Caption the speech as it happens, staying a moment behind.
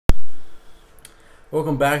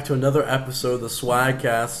Welcome back to another episode of the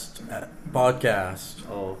Swagcast podcast.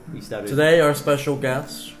 Oh, we started. Today, our special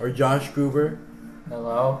guests are Josh Gruber,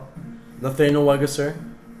 Hello. Nathaniel Wegesser,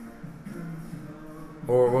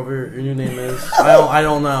 or whatever your new name is. I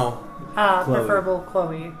don't know. Chloe. Preferable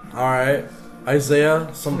Chloe. All right, Isaiah.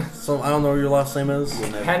 Some I don't know what your last name is. We'll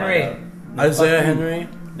never Henry. find out. Isaiah Fuck you. Henry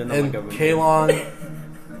Don't know and my government. Kalon.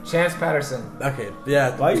 Chance Patterson. Okay,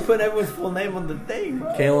 yeah, Why are you putting everyone's full name on the thing,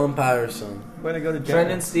 bro? Kalon Patterson. We're gonna go to jail.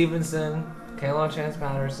 Brendan Stevenson. Kalon Chance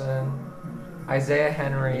Patterson. Isaiah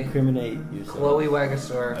Henry. Incriminate yourself. Chloe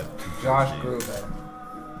Wegesser. Josh Gruber.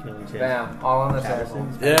 Killing chance. Bam. All on the table.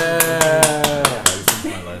 Patterson. Yeah. This is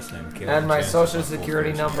my last name. Caleb And my Chance is social my full security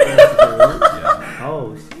first number. name. Yeah.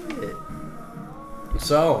 Oh shit.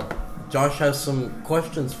 So, Josh has some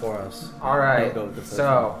questions for us. Alright. Don't go with the first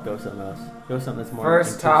So, one. Go something else. Go something that's more. first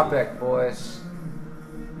inclusive. topic, boys.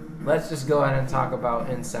 Let's just go ahead and talk about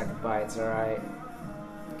insect bites, alright?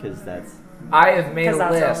 Because that's. I have made a 'Cause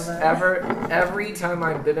that's list. all of it. Every time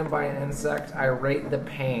I'm bitten by an insect, I rate the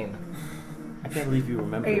pain. I can't believe you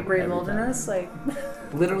remember. Are you Brave every time. Wilderness? Like,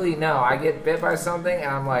 Literally, no. I get bit by something,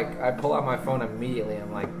 and I'm like, I pull out my phone immediately.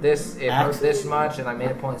 I'm like, it hurts this much, and I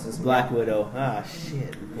made a point to this. Black Widow. Ah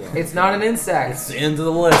shit. It's not an It's insect. the end of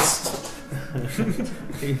the list.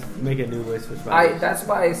 Make a new list for spiders. That's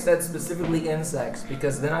why I said specifically insects,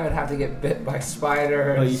 because then I would have to get bit by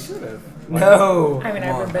spiders. Oh, you should have. No. I mean,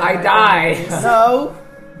 Come I've on. been bit I by die. zombies. No.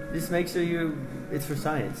 Just make sure you. It's for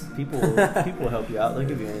science. People will help you out. They'll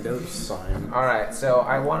give you antidotes. Sign. All right. So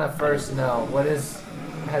I want to first know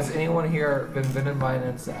has anyone here been bitten by an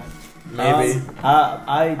insect? Maybe.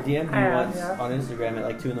 I DM'd you I have, once yeah. on Instagram at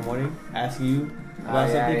like 2 in, asking you about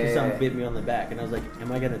Oh, yeah, something because yeah, something yeah. bit me on the back, and I was like,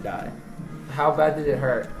 "Am I gonna die?" How bad did it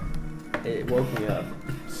hurt? It woke me up.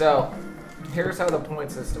 So here's how the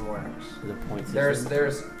point system works. The point system.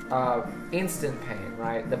 There's instant pain,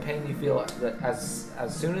 right? The pain you feel as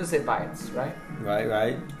soon as it bites, right?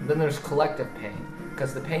 right. Then there's collective pain,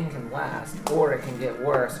 because the pain can last, or it can get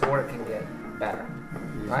worse, or it can get better,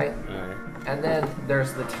 right? All right. And then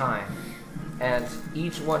there's the time, and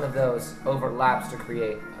each one of those overlaps to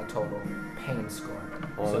create a total pain score.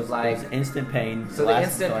 Well, So there's like, instant pain. so the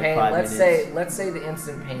lasts instant for like pain. 5 minutes. Let's say the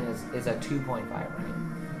instant pain is a 2.5, right?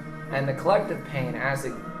 And the collective pain as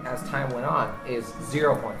time went on is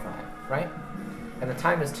 0.5, right? And the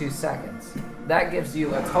time is 2 seconds. That gives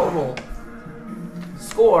you a total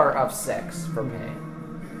score of 6 for pain.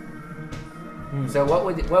 So what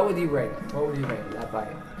would you rate it? What would you rate it, that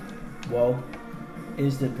bite? Well,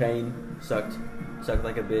 instant pain sucked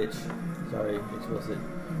like a bitch. Sorry, explicit.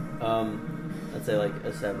 I'd say like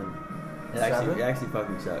a 7. It actually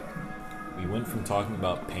fucking sucked. We went from talking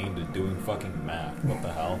about pain to doing fucking math. What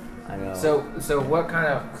the hell? I know. So what kind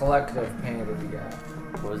of collective pain did you get?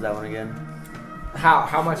 what was that one again?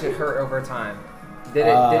 How much it hurt over time? Did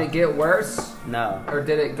it get worse, No. or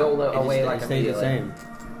did it go away like it stayed the immediately? same.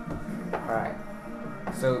 All right.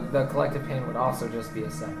 So the collective pain would also just be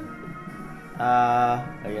a 7. I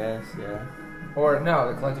guess, yeah. Or no,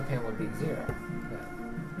 the collective pain would be 0.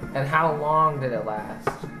 Yeah. And how long did it last?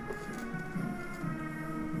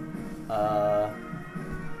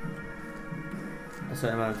 A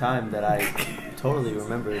certain amount of time that I totally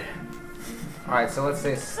remember. All right, so let's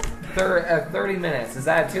say 30 minutes. Is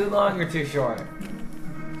that too long or too short?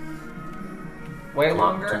 Way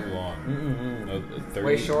longer? Too long. Mm-mm. 30.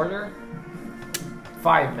 Way shorter?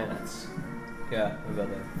 5 minutes. Yeah, what about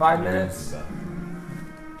that? 5 minutes? About-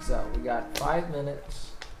 So we got 5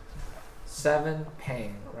 minutes, 7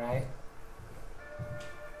 pain, right?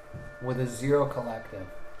 With a 0 collective,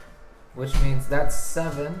 which means that's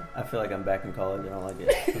 7. I feel like I'm back in college. I don't like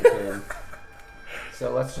it. I'm kidding.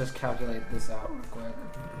 So let's just calculate this out real quick.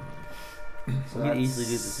 So We can that's easily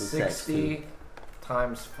do this with sex, 60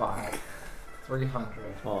 times 5,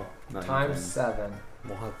 300 Well, not times even. 7.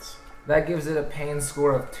 What? That gives it a pain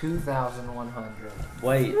score of 2,100.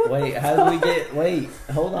 Wait. How do we get? Wait,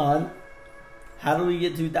 hold on. How do we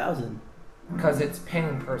get 2,000? Because it's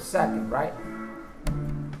pain per second, right?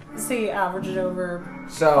 so you average it over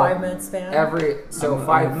So 5 minute span. I'm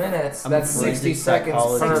 5 minutes, I'm that's a 60 forensic seconds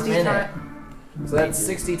psychologist. per 60 minute. ti- So that's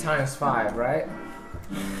 60 times 5, right?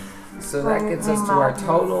 So that gets us to our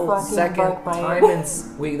total second time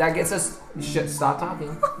in that gets us stop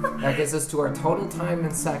talking. That gets us to our total time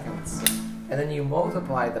in seconds. And then you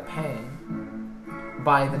multiply the pain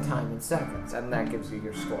by the time in seconds, and that gives you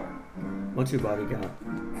your score. What's your body count?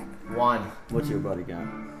 1. What's your body count?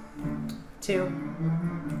 2.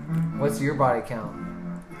 What's your body count?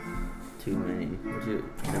 Too many. What's your?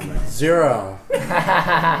 Never mind. 0.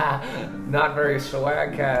 Not very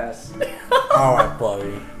swagcast. All right,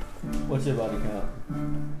 buddy. What's your body count?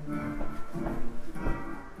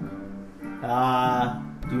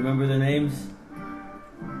 Do you remember their names?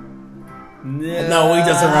 No, he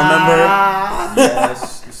doesn't remember.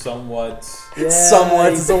 Yes, somewhat. Yeah,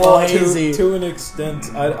 Somewhat. It's a little hazy. To an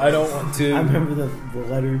extent. I don't want to. I remember the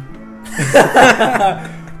letter.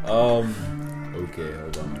 Okay,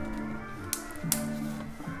 hold on.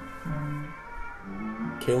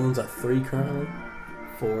 Kalen's at 3 currently.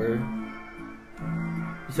 4. You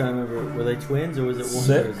trying to remember? Were they twins or was it one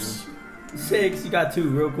 6. person? 6. You got 2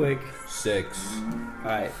 real quick. 6. All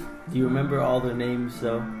right. Do you remember all their names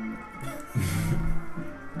though?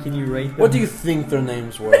 Can you rate them? What do you think their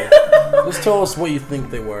names were? Just tell us what you think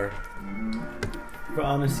they were.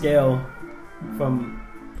 On a scale from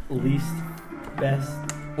least best?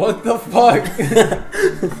 What the fuck?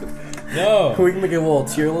 No. Can we make a little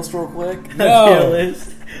tier list real quick? No. Tier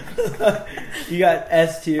list. You got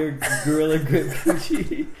S tier, Gorilla Grip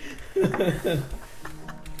Gucci.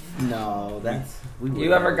 No, that's.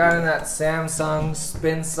 You ever gotten that Samsung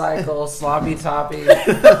spin cycle sloppy toppy?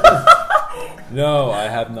 No, I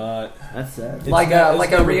have not. That's sad. It's Like not- a- like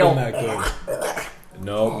it's a never real- been that good.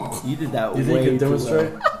 No. You did that You way think you can too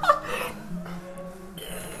demonstrate? well.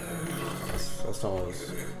 That's not what it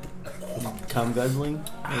was. Cum guzzling?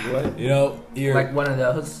 Like what? You know, here. Like one of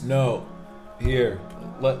those? No. Here.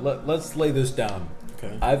 Let's lay this down.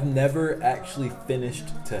 Okay. I've never actually finished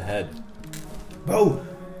to head. Bro,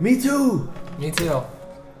 me too! Me too.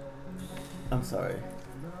 I'm sorry.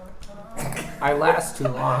 I last too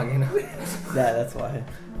long, you know. That's why.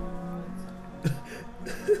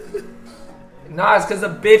 Nah, it's because a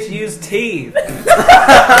bitch used teeth.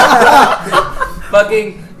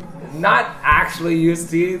 Fucking, not actually used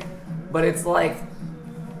teeth, but it's like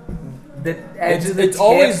the edge of the it's tip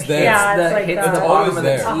always there. Yeah, it's like hits the- the It's bottom always of the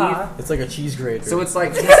there. teeth. Uh-huh. It's like a cheese grater. So it's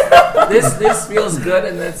like this feels good,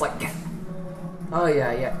 and then it's like, oh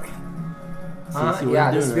yeah. See, we're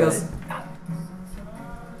Yeah, doing this it feels. right.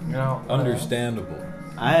 No, Understandable.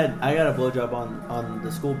 I got a blowjob on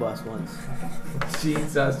the school bus once.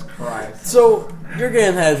 Jesus Christ. So you're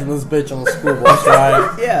getting head from this bitch on the school bus,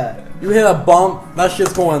 right? Yeah. You hit a bump, that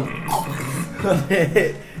shit's going.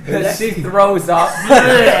 She throws up.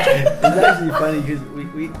 It's actually funny because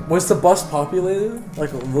we Was the bus populated?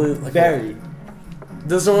 Like really? Like very.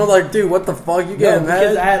 Does someone like, dude, what the fuck? You No, getting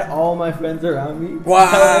because I head? had all my friends around me. Wow.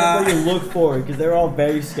 Telling everybody to look forward because they're all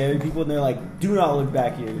very scary people and they're like, do not look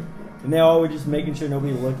back here. And they all were just making sure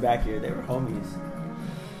nobody looked back here. They were homies.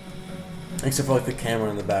 Except for like the camera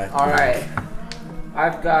in the back. All right,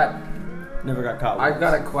 I've got Never got caught.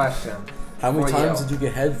 a question. How many For times you. did you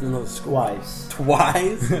get head from another school? Twice.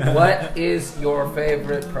 Twice? What is your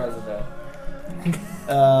favorite president?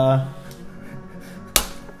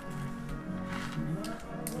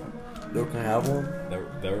 Yo, can I have one?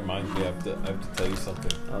 That reminds me, I have to tell you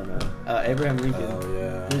something. Oh no. Abraham Lincoln. Oh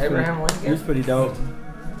yeah. He was Abraham pretty- He was Lincoln. pretty dope.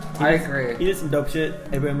 I He agree. did some dope shit.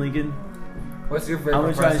 Abraham Lincoln. What's your favorite I'm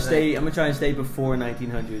gonna try and president? stay before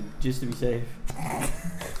 1900 just to be safe.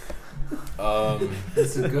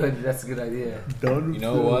 That's a good idea. Done. You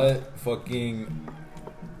know what? Fucking.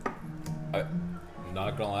 I'm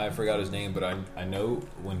not gonna lie, I forgot his name, but I know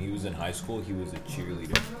when he was in high school, he was a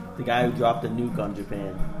cheerleader. The guy who dropped a nuke on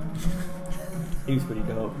Japan. He was pretty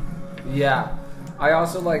dope. Yeah. I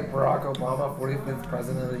also like Barack Obama, 45th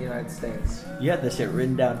President of the United States. You had that shit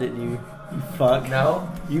written down, didn't you? You fuck. No?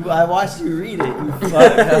 I watched you read it. You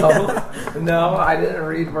fuck. No, I didn't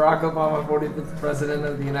read Barack Obama, 45th President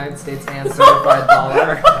of the United States and certified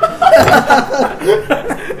baller.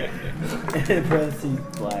 And in parentheses,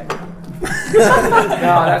 black.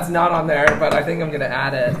 No, that's not on there, but I think I'm going to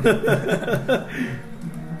add it.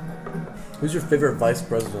 Who's your favorite vice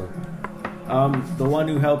president? The one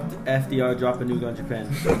who helped FDR drop a nuke on Japan.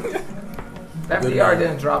 FDR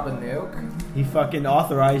didn't drop a nuke. He fucking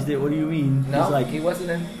authorized it. What do you mean? No, He's like, he wasn't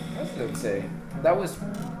in presidency. That was,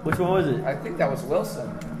 which one was it? I think that was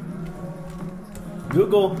Wilson.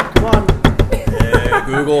 Google, come on. Hey,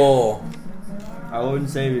 Google. Our Lord and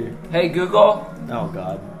Savior. Hey, Google, Oh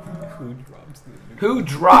God. who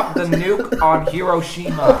dropped the nuke on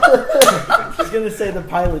Hiroshima? He's gonna say the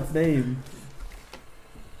pilot's name.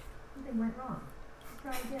 Something went wrong.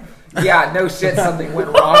 Try again. Yeah, no shit, something went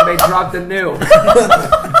wrong. They dropped the nuke.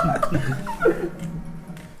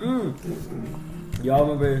 Y'all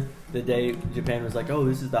remember the day Japan was like, "Oh,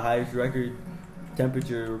 this is the highest record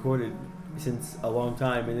temperature recorded since a long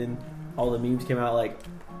time," and then all the memes came out like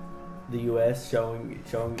the U.S. showing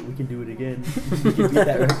we can do it again. We can beat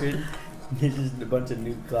that record. It's just a bunch of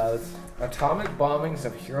nuke clouds. Atomic bombings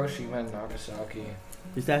of Hiroshima and Nagasaki.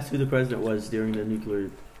 Just ask who the president was during the nuclear.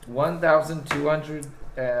 1,200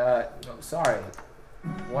 No, sorry.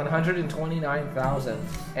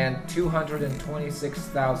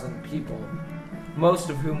 129,226,000 people, most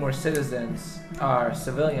of whom were civilians,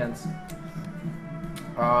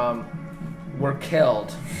 were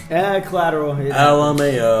killed. Collateral hit.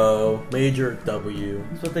 LMAO, major W.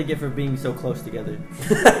 That's what they get for being so close together.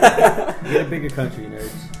 Get a bigger country,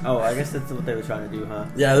 nerds. Oh, I guess that's what they were trying to do, huh?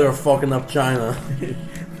 Yeah, they were fucking up China.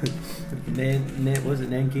 Was it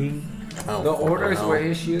Nanking? Oh, The fucking orders hell. were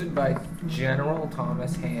issued by General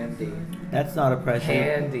Thomas Handy. That's not a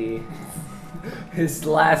president. Handy. His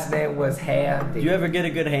last name was Handy. Do you ever get a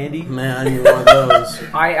good handy? Man, I need one of those.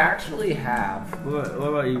 I actually have. What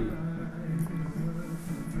about you?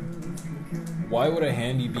 Why would a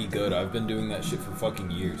handy be good? I've been doing that shit for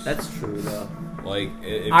fucking years. That's true, though. Like,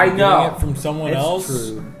 if I you're know. getting it from someone It's else,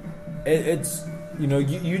 true. it's you know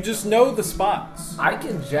you just know the spots. I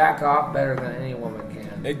can jack off better than any woman can.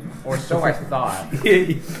 Or so I thought.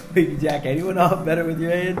 You can jack anyone off better with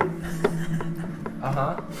your hand?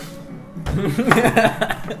 Uh-huh.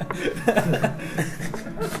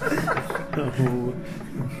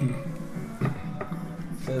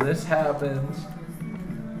 So this happens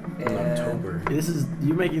In October.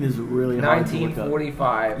 You're making this really hard to look up.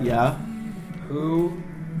 1945. Yeah. Who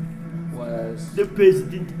was... The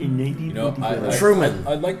president in You know, 1945. Truman.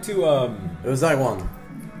 I'd like to It was that one.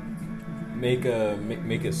 make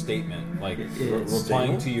a statement, like replying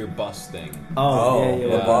statement? to your bus thing. Oh, Oh,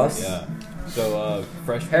 yeah. the bus? Yeah. So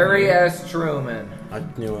freshman Harry year, S. Truman. I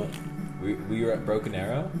knew it. we were at Broken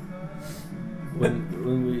Arrow.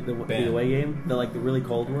 When we the Bam. away game, the really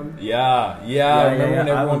cold one. Yeah. Yeah, Remember when yeah, I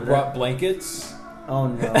everyone remember brought that. blankets? Oh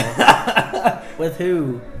no. With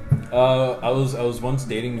who? I was once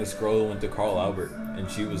dating this girl who went to Carl Albert, and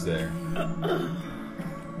she was there.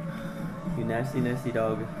 You nasty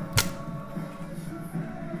dog.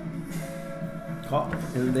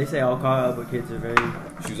 They say all Carl Albert kids are very.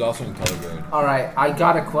 She was also in Color Road. Alright, I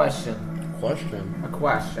got a question. Question. A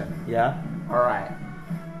question. Yeah. Alright.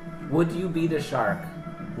 Would you beat a shark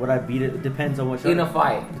Would I beat it? It depends on what shark. in a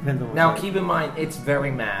fight? Depends on what Now shark. keep in mind, it's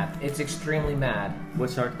very mad. It's extremely mad. What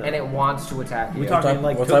shark though? And it wants to attack we you. talking type-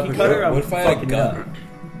 like what type cookie of cutter? shark? I'm What if I had a fucking gun? it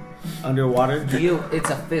up. Underwater? It's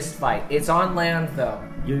a fist fight. It's on land though.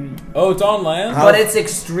 You. Oh, it's on land. How- But it's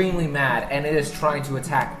extremely mad and it is trying to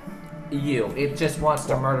attack you. It just wants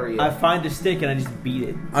to murder you. I find a stick and I just beat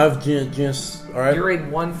it. I have just. Alright. You're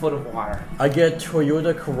in 1 foot of water. I get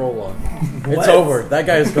Toyota Corolla. It's What? over. That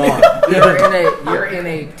guy's gone. You're in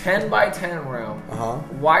a 10 by 10 room. Uh-huh.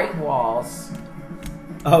 White walls.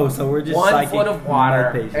 Oh, so we're just 1 psychic foot of water.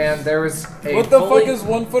 mud patients. And there's a What the fully- fuck is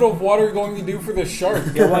 1 foot of water going to do for the shark?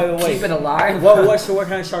 Yeah, wait. keep it alive. What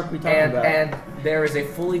kind of shark are we talking and about? and there is a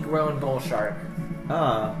fully grown bull shark.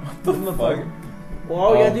 What the fuck? Well,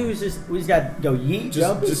 all we gotta do is we just gotta go yeet,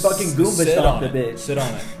 jump, and fucking Goomba sit stomp on the it. bitch. Sit on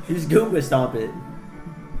it. Just Goomba stomp it.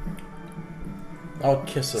 I'll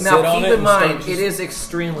kiss it. Now Sit on keep it in and start mind, just- it is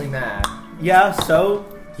extremely mad. Yeah, so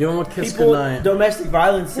Give him a kiss people, goodnight. domestic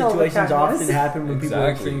violence No, look situations at often this. happen when people are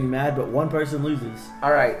Exactly. extremely mad, but one person loses.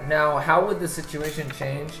 All right, now how would the situation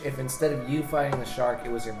change if instead of you fighting the shark,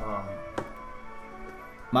 it was your mom?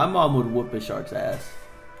 My mom would whoop a shark's ass.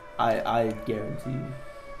 I guarantee you.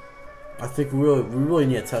 I think we really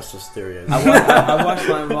need to test this theory. I watched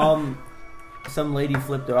my mom. Some lady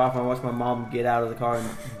flipped her off. I watched my mom get out of the car and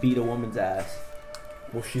beat a woman's ass.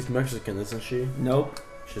 Well, she's Mexican, isn't she? Nope.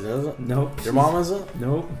 She isn't? Nope. Your mom isn't?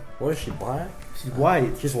 Nope. What is she, black? She's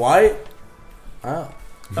white. She's white? Oh.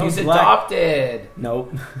 He's Black. adopted.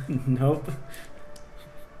 Nope. Nope.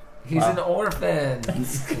 He's Wow. an orphan.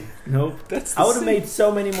 Nope. That's I would have made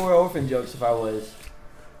so many more orphan jokes if I was.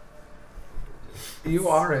 You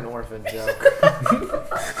are an orphan joke.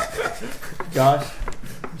 Josh,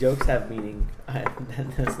 jokes have meaning.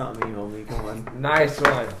 That's not me, homie. Come on. Nice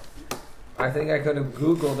one. I think I could have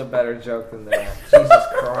Googled a better joke than that. Jesus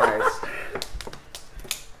Christ.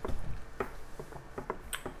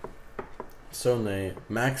 So, Nate,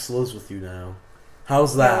 Max lives with you now.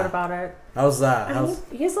 How's Yeah, what that? about it? How's that? I How's,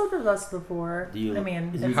 mean, he's lived with us before. Do you- I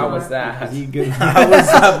mean, is it's he How not- was that? Is he good? how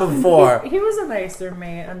was that before? He was a nice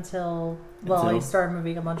roommate until Until? he started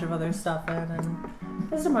moving a bunch of other stuff in and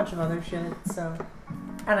just a bunch of other shit. So,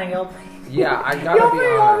 and I yelled, Yeah, I "You'll gotta be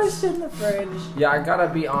bring all this honest. shit in the fridge." Yeah, I gotta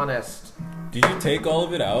be honest. Did you take all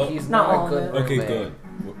of it out? He's Not not, all a of good it. Okay, roommate.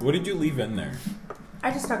 good. What did you leave in there?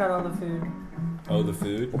 I just took out all the food. Oh, the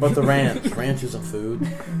food. What about the ranch? Ranch isn't food.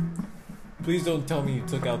 Please don't tell me you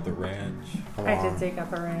took out the ranch. Come I on. did take out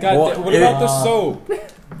the ranch. God, Well, what about the soap?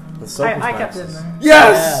 The soap was I kept it in Max's. there. Yeah,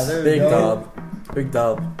 Yes! there we Big go. dub. Big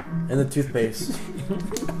dub. And the toothpaste.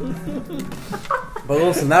 But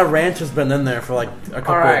listen, that ranch has been in there for like a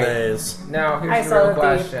couple Alright. of days. Now, I here's the saw real that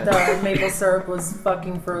question. the maple syrup was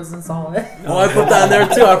fucking frozen solid. Oh, I put that in there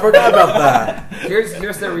too. I forgot about that.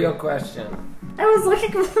 Here's the real question. I was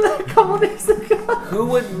looking for that a couple days ago. Who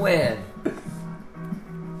would win?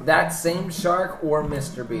 That same shark or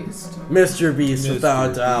Mr. Beast? Mr. Beast, without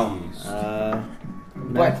a Mr. doubt. Beast.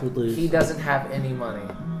 But Max would lose. he doesn't have any money.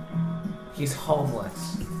 He's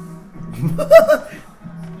homeless.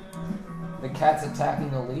 The cat's attacking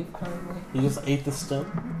the leaf currently? He just ate the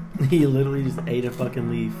stem. He literally just ate a fucking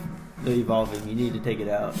leaf. They're evolving. You need to take it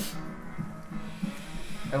out.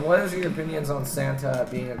 And what is your opinions on Santa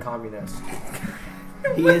being a communist?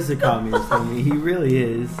 He is a communist, homie. He really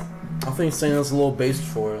is. I think Santa's a little based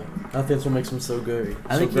for it. I think that's what makes him so good.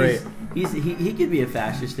 I So think great. he could be a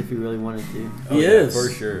fascist if he really wanted to. Oh, He yeah, is. for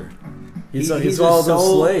sure. He's a all the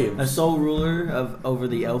sole- slaves. A sole ruler over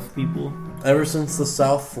the elf people. Ever since the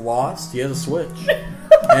South lost, he had to switch.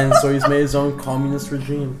 And so he's made his own communist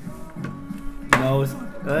regime. No,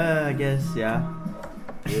 I guess, yeah.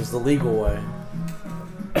 Here's the legal way.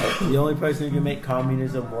 The only person who can make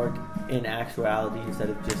communism work in actuality instead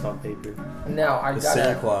of just on paper. Now, I The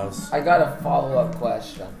Santa got Claus. a follow-up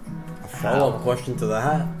question. A follow-up question to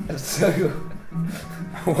that? So,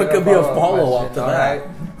 What could be a follow-up to that? Alright?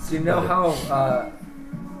 So you know how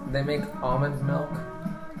they make almond milk?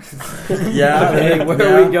 Yeah. Okay, where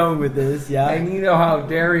yeah. are we going with this? Yeah. And you know how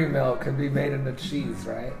dairy milk could be made into cheese,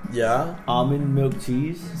 right? Yeah. Almond milk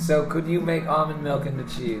cheese? So could you make almond milk into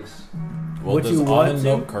cheese? Well, Would does you want almond to?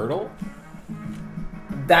 milk curdle?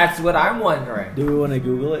 That's what I'm wondering. Do we want to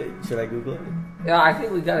Google it? Should I Google it? Yeah, I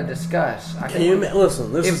think we gotta discuss. I Can think you we-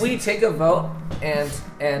 listen? This if is, we take a vote and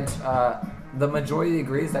the majority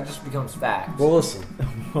agrees, that just becomes fact. well, listen.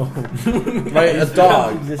 Right, a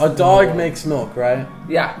dog. This A is dog wrong. makes milk, right?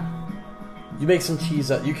 Yeah, You make some cheese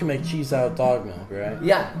out. You can make cheese out of dog milk, right?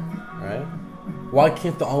 yeah. Right. Why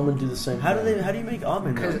can't the almond do the same? How do thing? they? How do you make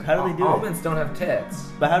almond Because milk? How do they do it? almonds don't have tits.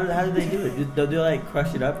 But how do they do it? Do they like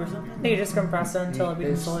crush it up or something? You just compress it until it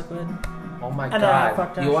becomes It's- a liquid. Oh my And then I god!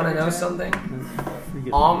 fucked up You want to sugar know too. something?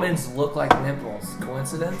 Forget- Almonds look like nipples.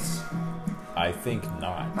 Coincidence? I think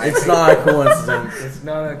not. It's not a coincidence. It's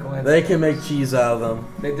not a coincidence. They can make cheese out of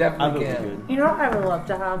them. They I definitely bet it's can. good. You know, I would love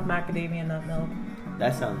to have macadamia nut milk.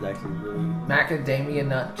 That sounds actually really. Macadamia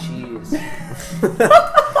nut cheese.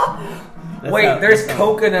 that Wait, sounds- there's that sounds-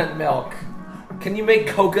 coconut milk. Can you make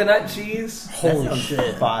coconut cheese? that Holy sounds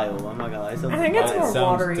shit! Vile. I'm not gonna lie. It sounds I think it's It more sounds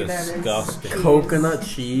watery than it is disgusting. cheese. Coconut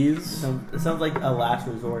cheese. it sounds like a last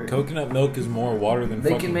resort. Coconut milk is more water than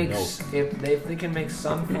They fucking can make milk. if they can make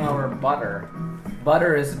sunflower butter.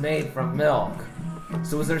 Butter is made from milk.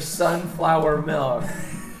 So is there sunflower milk?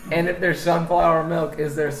 And if there's sunflower milk,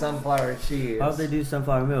 is there sunflower cheese? How do they do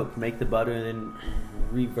sunflower milk? Make the butter and then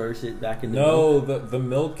reverse it back into No, milk? the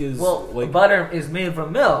milk is Well, like butter is made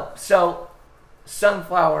from milk, so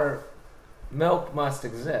sunflower milk must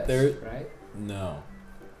exist, There- right? no,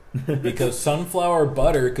 because sunflower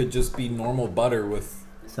butter could just be normal butter with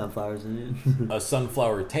Sunflowers in it. a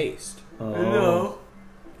sunflower taste. Oh,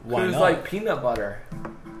 Why It's not? like peanut butter.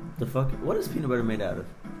 the fuck? What is peanut butter made out of?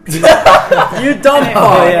 You dumb I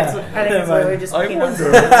fuck. think it's literally just I peanuts.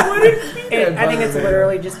 wonder what is peanut I think it's butter?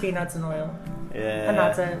 literally just peanuts and oil, Yeah. and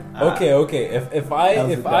that's it. Okay. If I That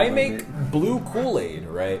was a I dumb make one, blue Kool-Aid,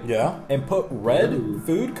 right, Yeah. and put red Ooh.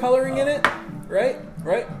 food coloring in it, right,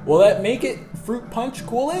 will that make it fruit punch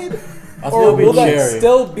Kool-Aid, I think or it'll be will that cherry.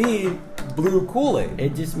 still be blue Kool-Aid,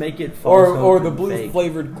 It just make it or false hope the and blue fake.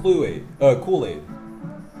 flavored Kool-Aid?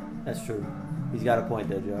 That's true. He's got a point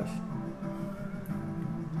there, Josh.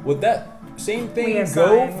 Would that same We thing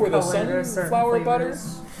assign go for the color to certain sunflower butter?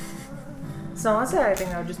 flavors. So honestly, I think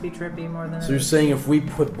that would just be trippy more than. So you're saying if we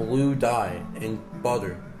put blue dye in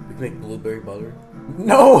butter, we can make blueberry butter?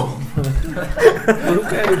 No.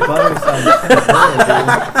 Blueberry butter sounds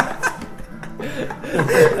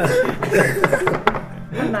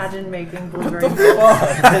Imagine making blueberry.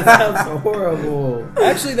 That sounds horrible.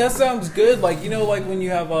 Actually, that sounds good. Like like when you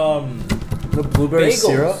have The blueberry bagels,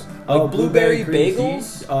 syrup? like blueberry cream bagels,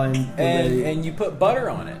 cheese? Oh, and blueberry- and you put butter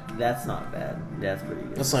on it. that's not bad. That's pretty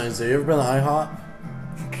good. That's not easy. You ever been to IHOP?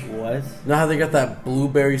 What? You know how they got that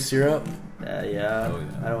blueberry syrup? Yeah. Oh,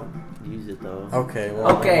 yeah. I don't use it though. Okay,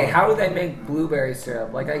 well. Okay, how do they make blueberry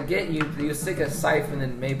syrup? Like I get you stick a siphon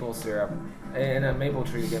in maple syrup. In a maple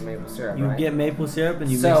tree, you get maple syrup, You right? get maple syrup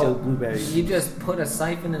and you mix it with blueberries. You just put a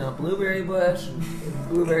siphon in a blueberry bush,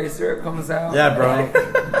 blueberry syrup comes out. Yeah, bro.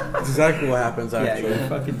 That's exactly what happens, Yeah, actually. you're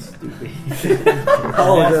fucking stupid.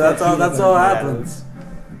 Oh, dude, that's what all peanut butter happens.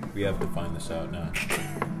 We have to find this out now.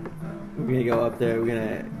 We're gonna go up there. We're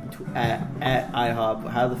gonna at IHOP.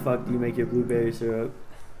 How the fuck do you make your blueberry syrup?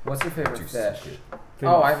 What's your favorite Juice. fish?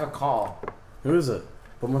 Oh, I have a call. Who is it?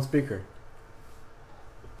 Put him on speaker.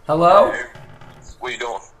 Hello? What you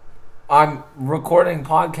doing? I'm recording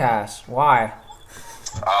podcast. Why?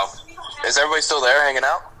 Is everybody still there hanging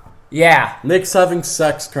out? Yeah. Nick's having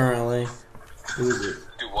sex currently. Who is it?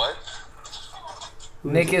 Do what?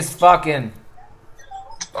 Nick is fucking,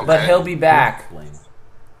 Okay. but he'll be back.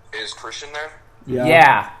 Is Christian there?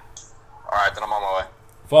 Yeah. Alright, then I'm on my way.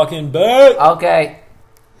 Fucking bet. Okay.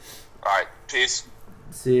 Alright, peace.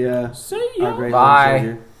 See ya. Our great Bye.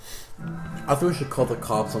 Savior. I think we should call the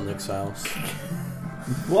cops on Nick's house.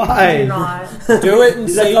 Why? Do not. Do it and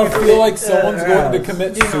Dude, say that's you all feel we- like someone's going to house.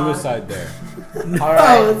 commit Do not. suicide there. All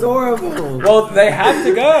right. Oh, that's horrible. Well, they have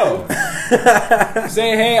to go.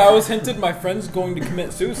 Say, hey, I was hinted my friend's going to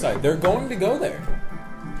commit suicide. They're going to go there.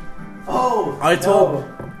 Oh, I told-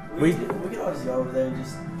 we can always go over there and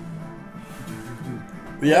just.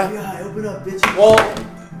 Yeah? Yeah, open up, bitch.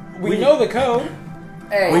 Well, we know the code.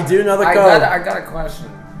 Hey, We do know the I code. got a question.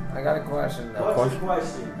 I got a question though. What's your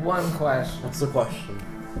question? One question. What's the question?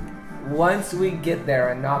 Once we get there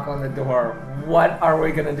and knock on the door, what are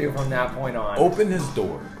we gonna do from that point on? Open his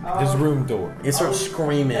door, his room door. He starts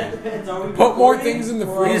screaming. Depends. Are we Put more recording? things in the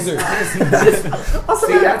Or- freezer. Also,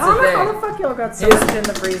 See, man, that's I the don't know how thing. the fuck y'all got so His- much in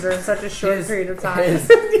the freezer in such a short his- period of time.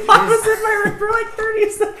 his- I was in my room for like 30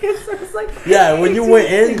 seconds. I was like, Yeah, when hey, you dude, went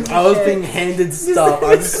in, take I was shit. being handed stuff.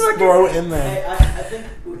 I just fucking- throw it in Hey, there. I think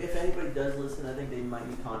if anybody does listen, I think they might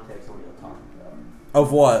need context on what you're talking about.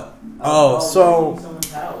 Of what? Oh, so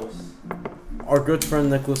someone's house. our good friend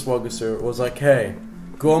Nicholas Wagasser was like, hey,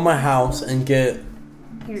 go in my house and get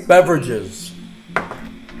Here's- beverages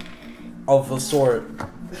of a sort.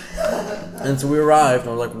 And so we arrived,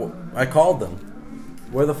 and I was like, I called them.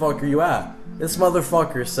 Where the fuck are you at? This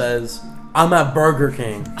motherfucker says, I'm at Burger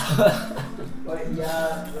King. But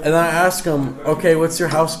yeah. And I ask him, okay, what's your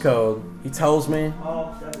house code? He tells me,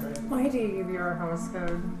 Oh, that's right. Why do you give your house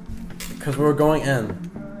code? because we were going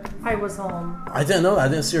in. I was home I didn't know that. I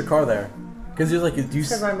didn't see your car there. Because he was like, do you...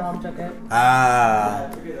 because my mom took it. Ah.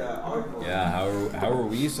 I took it article. Yeah, how are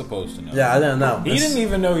we supposed to know? Yeah, I didn't know. He didn't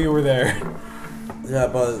even know you were there. Yeah,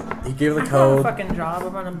 but he gave the I got a code. fucking job.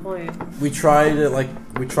 I'm unemployed. We tried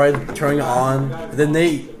turning it on. Then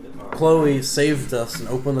Chloe saved us and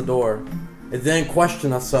opened the door. It didn't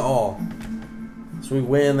question us at all. So we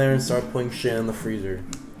went in there and started putting shit in the freezer.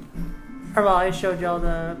 Or well, I showed y'all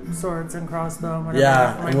the swords and crossbow. Whenever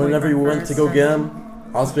Yeah, my and whenever you boyfriend went to first go get sent them,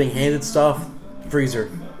 I was being handed stuff. Freezer.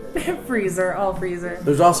 it. freezer, all freezer.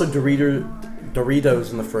 There's also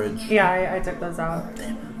Doritos in the fridge. Yeah, I took those out.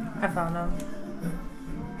 I found them.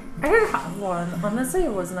 I did have one. Honestly,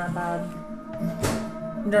 it wasn't that bad.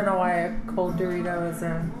 Don't know why a cold Dorito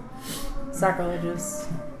is sacrilegious.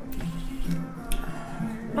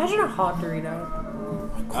 Imagine a hot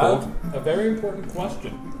Dorito. Cold? A very important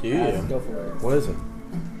question. Do you? Go for it. What is it?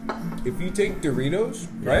 If you take Doritos,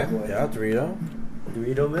 right, Yeah, Dorito.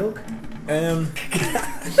 Dorito milk? and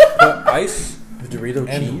put ice The Dorito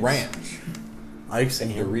and cheese. ranch Ice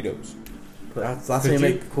and and Doritos. That's how Could you you,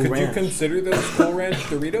 make cool could you ranch. consider those Cool Ranch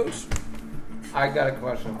Doritos? I got a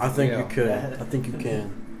question. I think for you could. I think you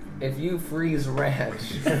can. If you freeze ranch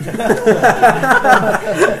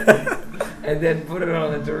and then put it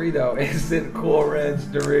on a Dorito, is it Cool Ranch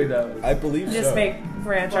Doritos? I believe Just so. make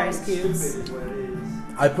ranch ice cubes. Stupid is what it is.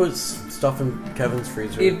 I put stuff in Kevin's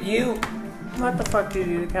freezer. If you What the fuck do you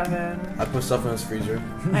do, Kevin? I put stuff in his freezer.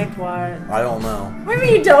 Like what? I don't know. What do you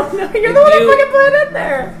mean you don't know? You're If the one you- that fucking put it in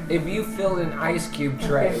there. if you filled an ice cube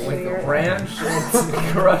tray Okay, with weird. ranch and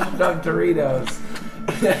crushed up Doritos,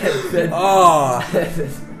 and Oh,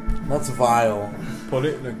 that's vile. Put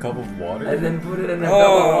it in a cup of water. then put it in a cup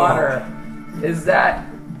Oh. of water, is that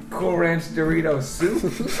Cool Ranch Dorito soup?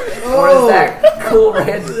 Or is that Cool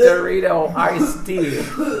Ranch Dorito iced tea?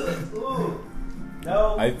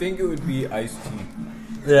 No. I think it would be iced tea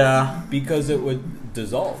Yeah. because it would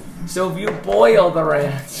dissolve. So if you boil the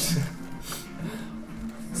ranch,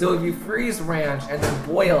 so if you freeze ranch and then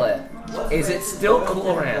boil it, is it still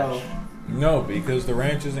Cool Ranch? No, because the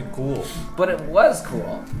ranch isn't cool. But it was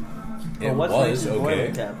cool. It what's was making boiling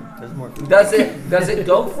okay. temp? There's more. Does it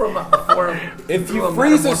go from If through you a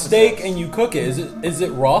freeze a metamorphosis? steak and you cook it, is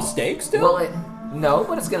it raw steak still? Well, no,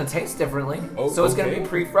 but it's gonna taste differently. Oh, so it's gonna okay. be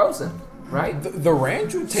pre-frozen, right? the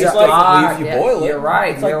ranch would taste So- like ah, if you yeah, boil it. You're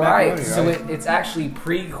right. It's like You're right. macaroni, So right? it's actually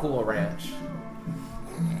pre-Cool Ranch.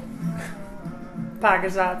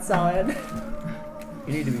 Package that, sell it.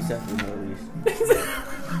 You need to be sent to the Middle East.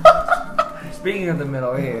 Speaking of the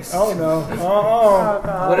Middle East, Oh no. Oh. Oh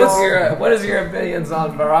god. what is your opinions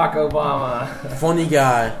on Barack Obama? Funny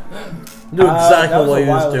guy. Knew exactly what he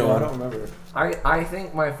was doing. I don't remember. I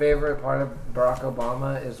think my favorite part of Barack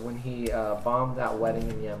Obama is when he bombed that wedding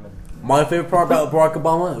in Yemen. My favorite part about Barack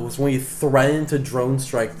Obama was when he threatened to drone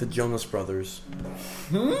strike the Jonas Brothers.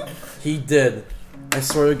 He did. I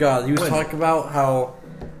swear to God. He was talking about how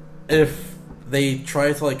if they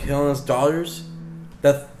try to kill his daughters,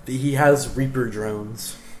 that he has Reaper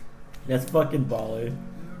drones. That's fucking baller.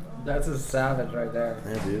 That's a savage right there.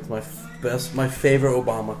 Yeah, dude, it's my favorite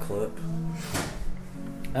Obama clip.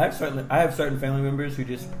 I have certain family members who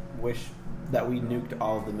just wish that we nuked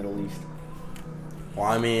all of the Middle East. Well,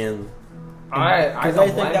 I mean, Because I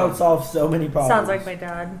think that would solve so many problems. Sounds like my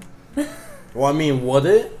dad. would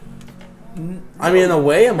it? I mean, in a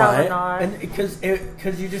way, it No, might. not. And because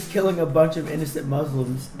you're just killing a bunch of innocent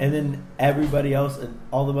Muslims, and then everybody else and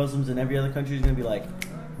all the Muslims in every other country is gonna be like,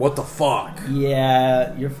 What the fuck?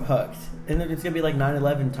 yeah, you're fucked, and then it's gonna be like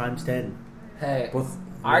 9/11 times 10. Hey, With-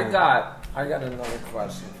 I got another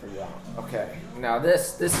question for y'all. Okay, now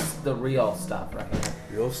this is the real stuff right here.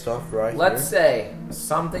 Real stuff, right? Let's say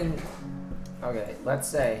something. Okay, let's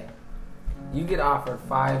say you get offered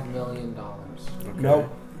 $5 million. Okay. Nope.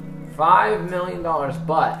 $5 million,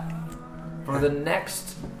 but for the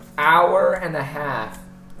next hour and a half,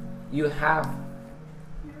 you have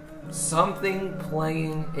something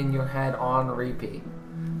playing in your head on repeat.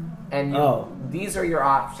 And these are your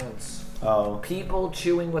options. Oh. People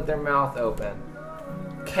chewing with their mouth open,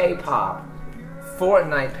 K-pop,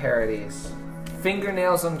 Fortnite parodies,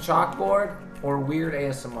 fingernails on chalkboard, or weird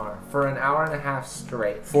ASMR for an hour and a half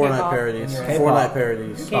straight. Fortnite K-pop. parodies. K-pop. Fortnite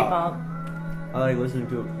parodies. K-pop. I like listening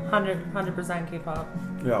to it. 100% K-pop.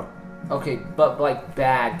 Yeah. Okay, but like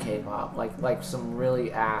bad K-pop, like some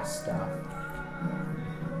really ass stuff.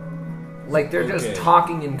 Like they're just Okay.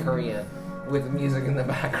 talking in Korean with music in the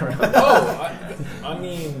background. Oh, I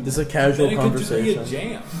mean, Just a casual then it could just be a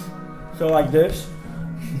conversation. jam. So like this.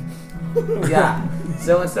 Yeah.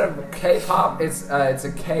 So instead of K-pop, it's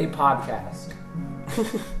a K-podcast.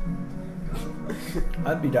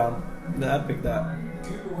 I'd be down. I'd pick that.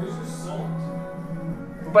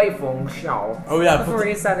 Beifeng Xiao. Oh yeah, Before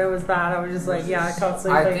you said it was bad, I was just like, yeah, I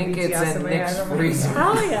constantly I playing think it's BTS in in my Nick's head. I'm like, freezer.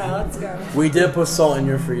 hell yeah, let's go. we did put salt in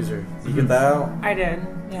your freezer. You get that out? I did,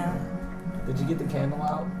 yeah. Did you get the candle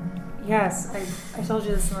out? Yes, I told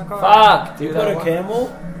you this in the car. Fuck, You dude. put I a want-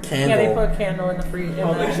 camel? Candle. Yeah, they put a candle in the freezer.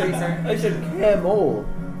 I said camel.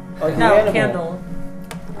 Like No, the animal. candle.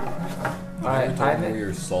 I Never told me where think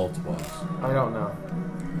your salt was. I don't know.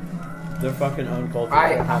 They're fucking uncultured.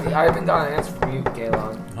 I haven't got an answer from you,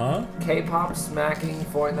 Gaylon. Huh? K-pop, smacking,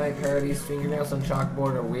 Fortnite parodies, fingernails on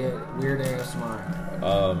chalkboard, or weird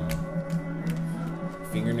ASMR.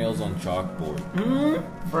 Fingernails on chalkboard.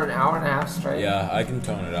 For an hour and a half straight. Yeah, I can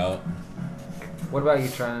tone it out. What about you,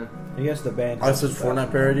 Trent? I guess the band. I said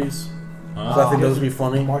Fortnite parodies. Huh? 'Cause I think those would be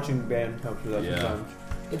funny. Marching band helps with that Yeah. sometimes.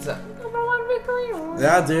 It's a number one victory.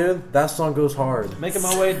 Yeah, dude, that song goes hard. Making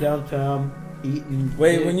my way downtown, eating.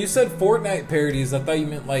 Wait, when you said Fortnite parodies, I thought you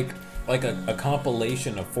meant like a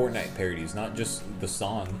compilation of Fortnite parodies, not just the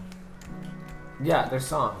song. Yeah, they're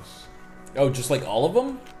songs. Oh, just like all of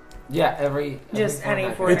them? Yeah, every Just any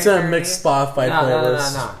Fortnite. Fortnite It's a parody. mixed Spotify No,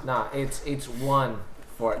 playlist. no. It's one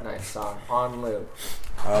Fortnite song on loop,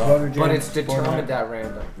 Oh. but it's determined at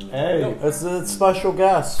random. Hey. It's a special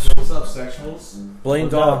guest. What's up, sexuals? Blaine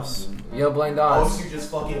What's up? Doss. Yo, Blaine Dawes. OSU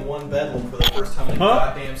just fucking won Bedlam for the first time in a Huh?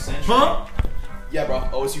 goddamn century. Yeah, bro.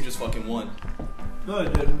 OSU just fucking won. No, I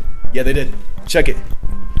didn't. Yeah, they did. Check it.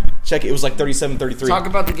 Check it. It was like 37-33. Talk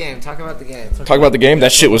about the game. Talk about the game. Talk about the game.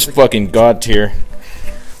 That shit was fucking god tier.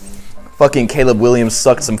 Fucking Caleb Williams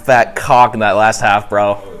sucked some fat cock in that last half,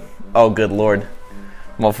 bro. Oh, good lord.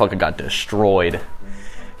 Motherfucker got destroyed.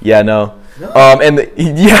 Yeah, no.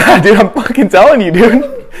 Yeah, dude, I'm fucking telling you,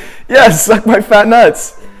 dude. Yeah, suck my fat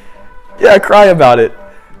nuts. Yeah, cry about it.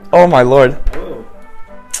 Oh my lord. Oh.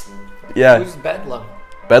 Yeah. Who's Bedlam?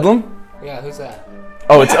 Bedlam? Yeah, who's that?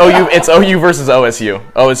 Oh, it's OU. It's OU versus OSU.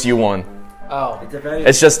 OSU won. Oh, It's a very.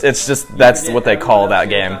 It's just that's what they call that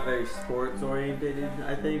game. Not very sports oriented,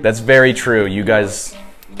 I think. That's very true. You guys,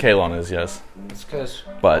 Kalon is, yes. it's because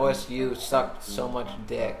But- OSU sucked so much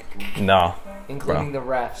dick, No. including the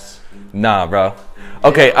refs. Nah, bro.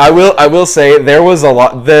 Okay, I will say there was a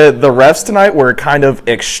lot. The refs tonight were kind of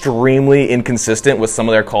extremely inconsistent with some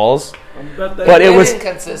of their calls, but it was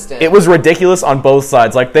inconsistent. it was ridiculous on both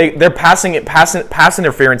sides. Like their pass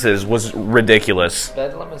interferences was ridiculous,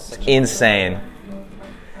 Bedlam is such a insane.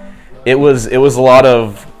 It was a lot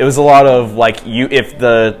of like if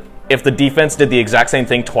if the defense did the exact same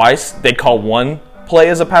thing twice, they'd call one play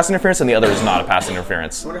as a pass interference and the other is not a pass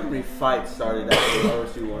interference. I wonder how many fights started after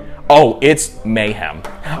OSU won. Oh, it's mayhem.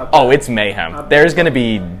 Oh, it's mayhem. There's going to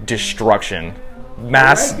be destruction.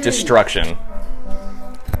 Mass destruction.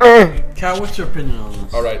 Cal, what's your opinion on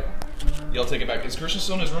this? All right. Y'all take it back. Is Christian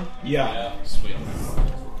still in his room? Yeah. Sweet.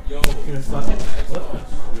 Yo, Gonna suck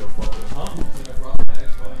it?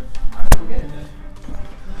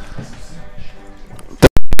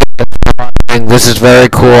 This is very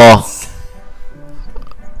cool. Are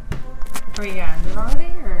we ended already,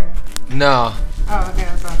 or? No. Oh, okay,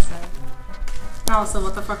 I was about to say. Oh, so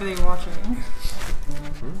what the fuck are they watching?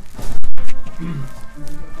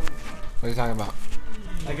 What are you talking about?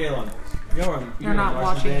 Hey, Galen. You're not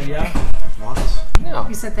watching. Band, yeah? What? No.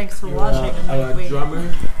 You said thanks for watching. I'm like, A wait.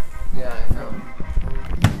 drummer? Yeah, I know.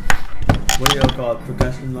 What do you call it?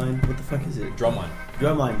 Percussion line? What the fuck is it? drumline.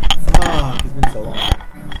 Drumline. Fuck, it's been so long.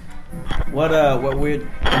 What weird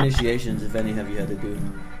initiations, if any, have you had to do?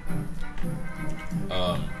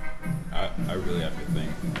 I really have to think.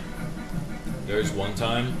 There's one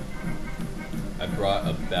time I brought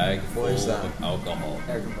a bag full is that? of alcohol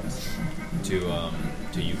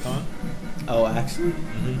to Yukon. Oh, actually?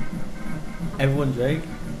 Mm-hmm. Everyone drank?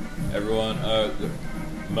 Everyone,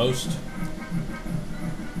 most.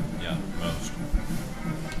 Yeah, most.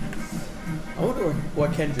 I wonder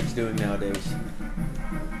what Kendrick's doing nowadays.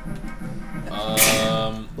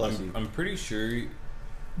 Bless you. I'm pretty sure.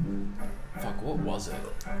 Fuck, what was it?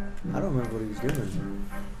 I don't remember what he was doing.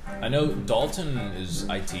 I know Dalton is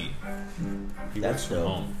IT. He That's works from dope.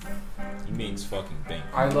 home. He makes fucking bank.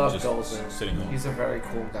 I love Just Dalton. Sitting home. He's a very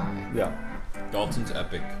cool guy. Yeah. Dalton's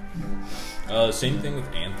epic. Same thing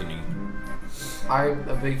with Anthony. I'm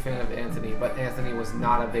a big fan of Anthony, but Anthony was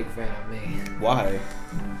not a big fan of me. Why?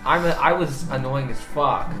 I was annoying as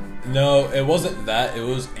fuck. No, it wasn't that. It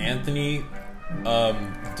was Anthony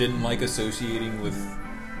didn't like associating with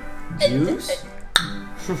Jews?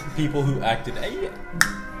 people who acted.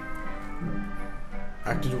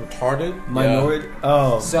 Acted retarded? Minority?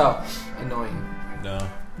 Oh. So annoying. No.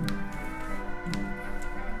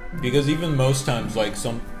 Because even most times, like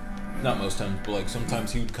not most times, but like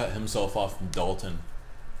sometimes he would cut himself off from Dalton.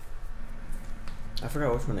 I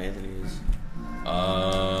forgot which one Anthony is.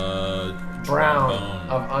 Brown Trombone.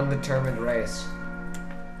 of undetermined race.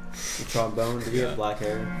 The trombone? Did he have black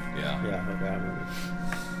hair? Yeah. Yeah, okay, I remember.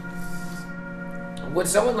 Would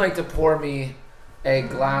someone like to pour me a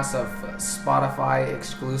glass of Spotify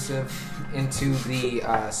exclusive into the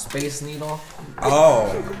Space Needle?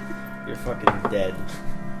 Oh. You're fucking dead.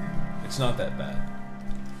 It's not that bad.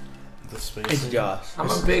 The space. It's Josh. I'm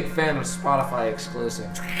a big fan of Spotify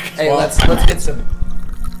exclusive. Hey, let's get some.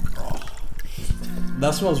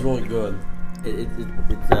 That smells really good. It's You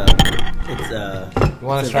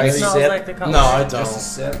want to try It a smells sip? like the color. No, I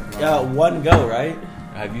Just a don't. sip. yeah, one go, right?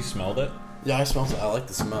 Have you smelled it? Yeah, I smell it. I like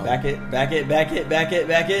the smell. Back it.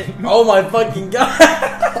 Oh my fucking god!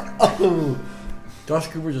 Oh. Josh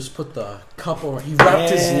Cooper just put the cup around. He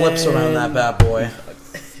wrapped his lips around that bad boy.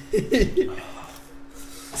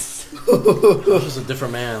 Josh is a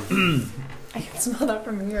different man. I can smell that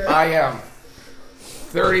from here. I am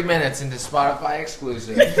 30 minutes into Spotify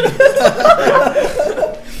exclusive.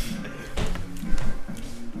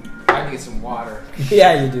 I need some water.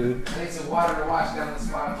 Yeah, you do. I need some water to wash down the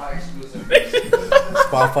Spotify exclusive.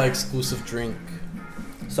 Spotify exclusive drink.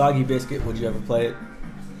 Soggy Biscuit, would you ever play it?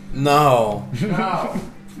 No. No.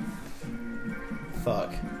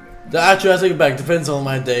 Fuck. Actually, I take it back. Depends on what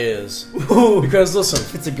my day is. Because listen,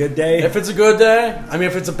 It's a good day. if it's a good day, I mean,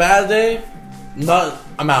 if it's a bad day,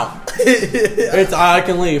 I'm out. I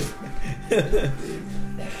can leave.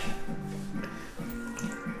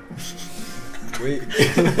 Wait.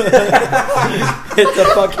 It's a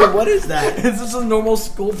fucking, what is that? It's just a normal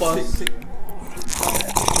school bus.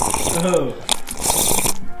 Oh.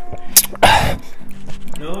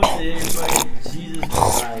 No, it's fucking Jesus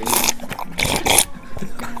Christ.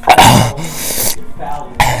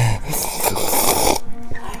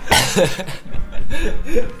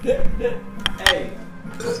 Hey,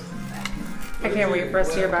 I can't wait for us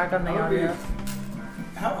to hear back on the audio.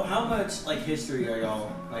 how much like history are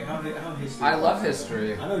y'all like? How history? I love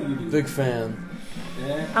history. I know you do. Big fan.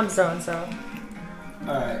 Yeah. I'm so and so.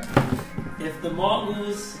 All right. If the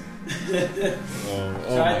Mongols Oh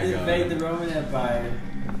tried my to invade god. the Roman Empire,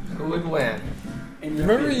 Who would win? in your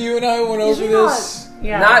Remember opinion- you and I went over you not- this?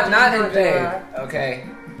 Yeah. not did you not do invade. that? Okay.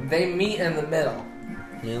 They meet in the middle.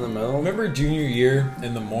 Me in the middle. Remember junior year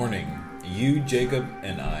in the morning, you, Jacob,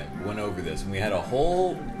 and I went over this, and we had a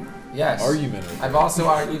whole Yes. argument over I've also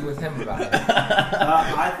argued with him about it.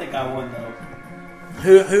 I think I won though.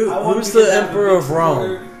 Who's the Emperor of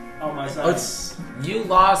Rome? On my side. It's You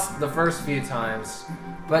lost the first few times,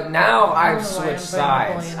 but now I've don't know why I'm switched putting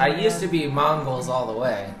sides. Napoleon I in my used to head. be Mongols all the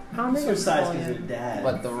way, How many Switch is sides because your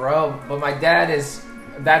Napoleon? dad. but my dad is.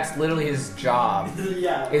 That's literally his job.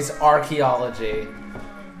 Yeah. Is archaeology,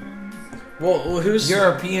 well, who's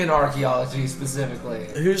European archaeology specifically.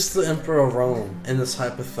 who's the Emperor of Rome in this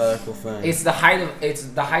hypothetical thing? It's the height of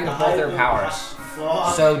both their powers.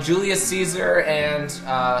 Fuck. So Julius Caesar and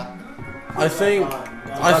I think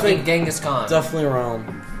fucking Genghis Khan. definitely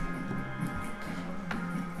Rome.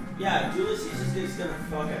 Yeah, Julius Caesar's just gonna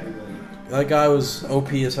fuck everybody. That guy was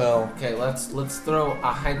OP as hell. Okay, let's throw a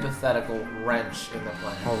hypothetical wrench in the A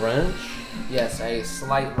plan. wrench? Yes, a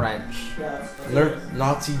slight wrench. Yeah.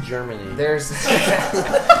 Nazi Germany. There's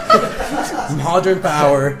Modern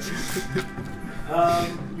power.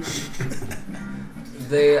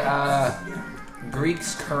 the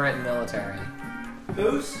Greeks' current military.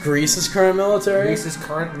 Who's? Greece's current military? Greece's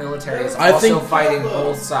current military is I also think- fighting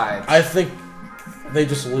both sides. I think they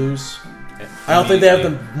just lose. I don't think they have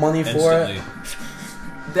the money for it. Instantly.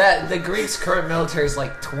 That the Greeks' current military is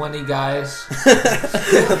like 20 guys.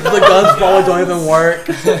 The guns probably don't even work.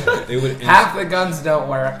 They would Half the guns don't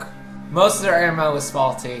work. Most of their ammo is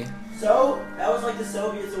faulty. So that was like the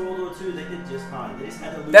Soviets in World War II. They did just fine. They just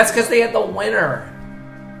had to lose. That's because they had the winner.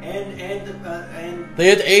 and They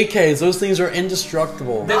had AKs. Those things are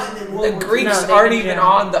indestructible. Not in The World War II. Greeks No, they aren't can even jam.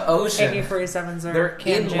 on the ocean. AK-47s are They're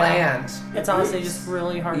can jam. inland. It's honestly just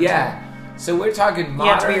really hard Yeah. So we're talking You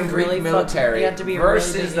have to be modern Greek really military you have to be a really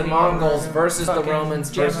versus big the idiot Mongols to versus the fucking Romans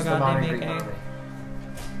jam a versus the goddamn modern Greek AK. army.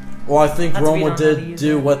 Well, I think That's if you Roma don't know how to did use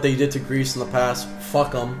do it. what they did to Greece in the past.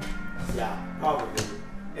 Fuck them. Yeah, probably.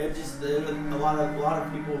 It just a lot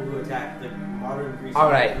of people who attacked the modern Greece. All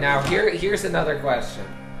right, now here's another question.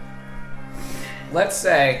 Let's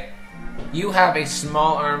say you have a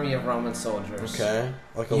small army of Roman soldiers. Okay.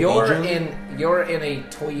 Like a You're legion. in a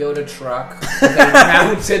Toyota truck with a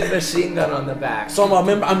mounted machine gun on the back. So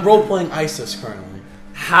I'm role playing ISIS currently.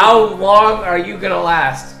 How long are you gonna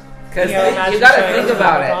last? Because Yeah, imagine you gotta trying think to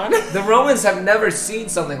about move it. The Romans have never seen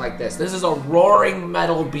something like this. This is a roaring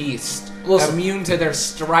metal beast, Listen. immune to their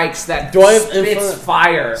strikes that Do I have spits infinite-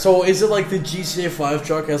 fire. So is it like the GTA 5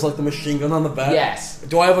 truck has like the machine gun on the back? Yes,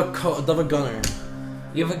 Do I have do I have a gunner?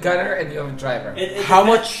 you have a gunner and you have a driver. How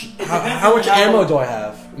much ammo do I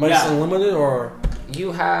have? Am I just Yeah. unlimited or?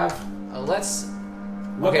 You have let's.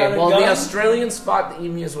 What Okay, kind of well the gun? Australians fought the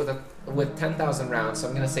emus with 10,000 rounds, so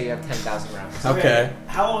I'm gonna say you have 10,000 rounds. Okay.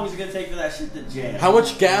 How long is it gonna take for that shit to jam? How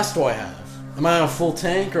much gas do I have? Am I on a full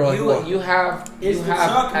tank or like what? You have Is you the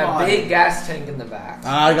have truck a mod? big gas tank in the back.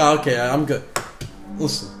 I got okay. I'm good.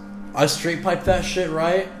 Listen, I straight pipe that shit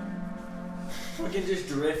right. We can just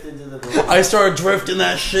drift into the. I started drifting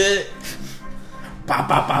that shit. Ba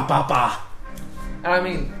ba ba ba ba. And I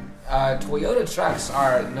mean, Toyota trucks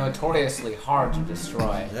are notoriously hard to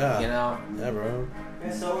destroy. Yeah. You know, Yeah, bro.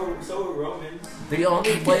 And so are Romans. the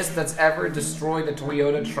only place that's ever destroyed a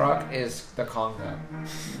Toyota truck is the Congo.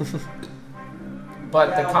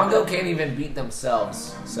 But the Congo can't even beat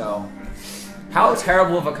themselves. So, how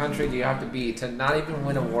terrible of a country do you have to be to not even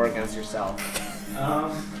win a war against yourself?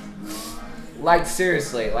 Like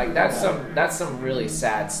seriously, like that's some really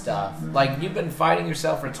sad stuff. Like you've been fighting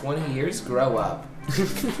yourself for 20 years. Grow up.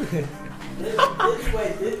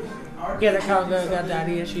 Yeah, the Congo got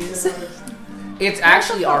daddy issues. It's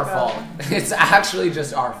actually our fault. It's actually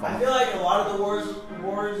just our I fault. feel like a lot of the wars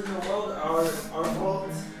in the world are our fault.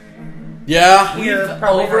 Yeah. You're We've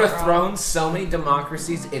probably not overthrown wrong. so many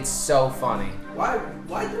democracies. It's so funny. Why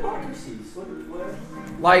democracies? What?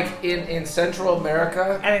 Like in Central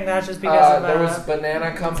America, I think that's just because of there was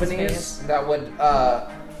banana companies space. that would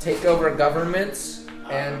take over governments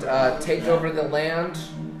and take over the land,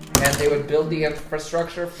 and they would build the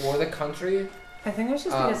infrastructure for the country. I think it's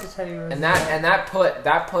just because of Teddy Roosevelt. And that put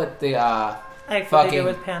the like what they did fucking-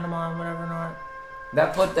 with Panama and whatever not.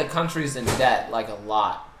 that put the countries in debt like a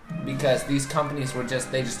lot because these companies were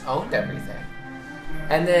they just owned everything.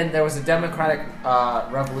 And then there was a democratic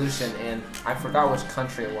revolution in I forgot which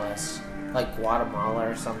country it was, like Guatemala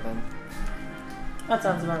or something. That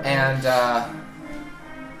sounds about right. And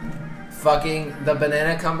fucking the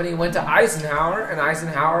banana company went to Eisenhower, and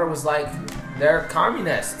Eisenhower was like, they're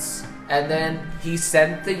communists. And then he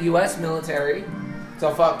sent the U.S. military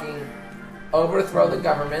to fucking overthrow the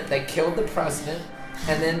government. They killed the president,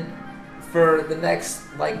 and then for the next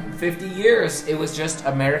like 50 years, it was just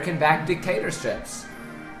American-backed dictatorships.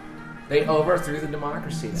 They overthrew the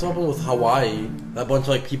democracy. What's up with Hawaii? That bunch of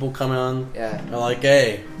like people come on. Yeah. They're like,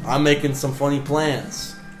 hey, I'm making some funny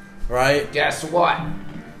plans, right? Guess what?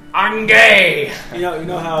 I'm gay. You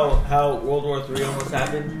know how World War III almost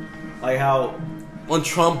happened? Like how... When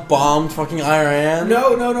Trump bombed fucking Iran?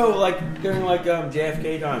 No, like during like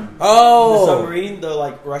JFK time. Oh! The submarine, the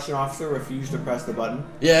like Russian officer refused to press the button.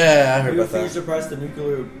 Yeah, I heard He about refused that. to press the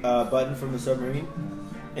nuclear button from the submarine,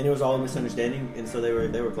 and it was all a misunderstanding. And so they were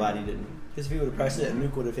glad he didn't, because if he would have pressed it, a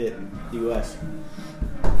nuke would have hit the U.S.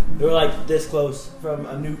 They were like this close from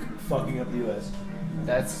a nuke fucking up the U.S.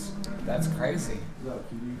 That's crazy. You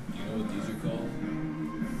know what these are called?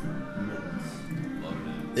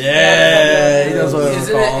 Yeah, he knows what it's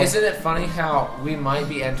called. Isn't it funny how we might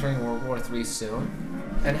be entering World War III soon,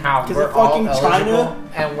 and how 'Cause we're of all fucking eligible, China?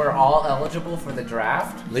 and we're all eligible for the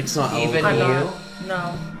draft? Nick's not Even eligible. you?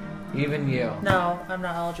 No, Even you. no, I'm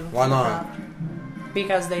not eligible. Why for the not? draft.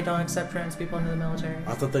 Because they don't accept trans people into the military.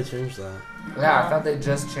 I thought they changed that. Yeah, I thought they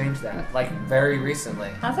just changed that, like very recently.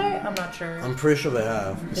 Have they? I'm not sure. I'm pretty sure they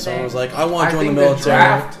have. Did Someone they? was like, I want I to join think the the military.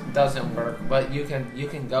 draft doesn't work, but you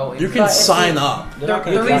can go. You into- can But if sign you- up. They're not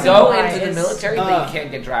The You gonna can reason go why into the is- military, but you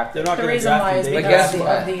can't get drafted. They're not The gonna reason draft why you. is They- But because guess of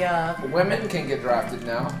what? the Women can get drafted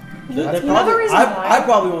now. They You know the probably, reason why? I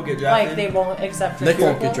probably won't get drafted. like they won't accept trans Nick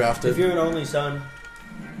won't people. get drafted. If you're an only son,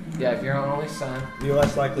 Yeah, if you're an only son. you're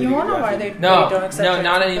less likely You to get wanna know why drafted. they No, don't accept no, trans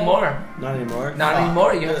not people? anymore. Not anymore. Not Fuck.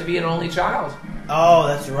 anymore. You have to be an only child Oh,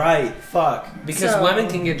 that's right. Fuck. because So- women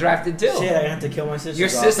can get drafted too. Shit, I have to kill my sister. Your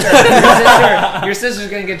dog. sister, your sister's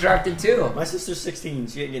gonna get drafted too. My sister's 16.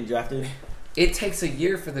 She ain't getting drafted. It takes a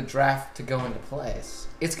year for the draft to go into place.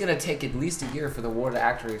 It's gonna take at least a year for the war to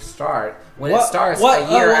actually start. When it starts a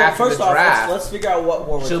year after first the off, draft, let's figure out what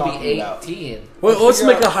war we're she'll talking be about. 18. Wait, let's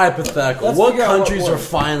figure make out- a hypothetical. let's What figure out what countries war- are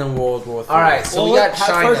fine in World War III? All right, so we got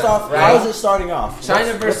China. First off, right? how is it starting off?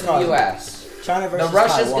 China What's versus the causing it? U.S. China versus The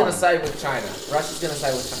Russia's Taiwan. gonna side with China. Russia's gonna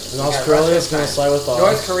side with China. And We got Australia's Russia, gonna China. side with us.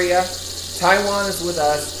 North Korea, Taiwan is with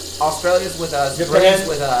us. Australia's with us. Japan Britain's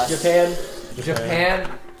with us. Japan. Japan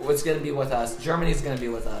was gonna be with us. Germany's gonna be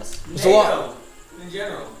with us. There's a lot. in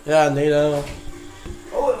general. Yeah, NATO.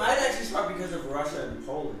 Oh, it might actually start because of Russia and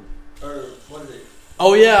Poland. Or what is it?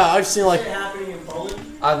 Oh yeah, I've seen like. Shit happening in Poland?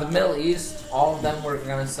 The Middle East, all of them were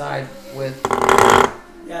gonna side with.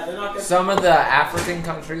 Yeah, they're not gonna. Some of the African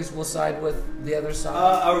countries will side with the other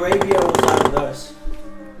side. Arabia will side with us.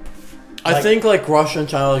 I Like- think like Russia and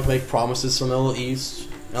China like make promises to the Middle East.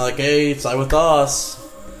 And like, hey, side with us.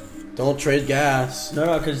 Don't trade gas.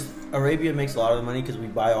 No, because Arabia makes a lot of the money because we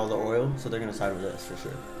buy all the oil, so they're gonna side with us for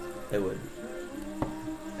sure. They would.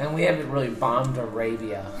 And we haven't really bombed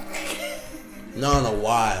Arabia. Not in a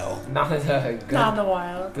while. Not in a good, Not in the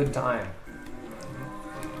wild. good time.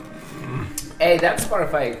 Hey, that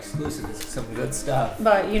Spotify exclusive is some good stuff.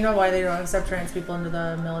 But you know why they don't accept trans people into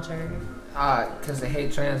the military? Because they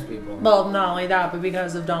hate trans people. Well, not only that, but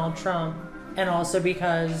because of Donald Trump, and also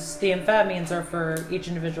because the amphetamines are for each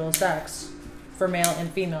individual sex, for male and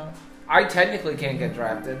female. I technically can't get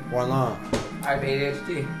drafted. Why not? I have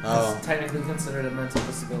ADHD. Oh. It's technically considered a mental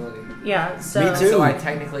disability. Yeah, so Me too. So I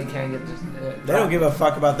technically can't get They don't give a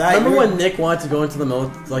fuck about that. Remember You're- when Nick wanted to go into the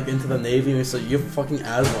into the Navy and he said, you have fucking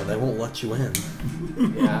asthma, they won't let you in.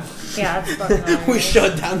 Yeah. Yeah, it's fucking annoying. We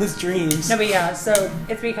shut down his dreams. No, but yeah, so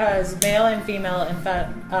it's because male and female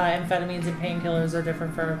amphetamines and painkillers are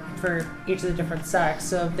different for each of the different sex,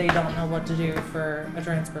 so they don't know what to do for a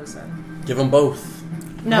trans person. Give them both.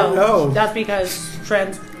 No, Oh, no. that's because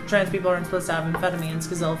trans people aren't supposed to have amphetamines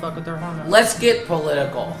because they'll fuck with their hormones. Let's get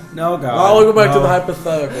political. No, God. Well, we'll go back to No. the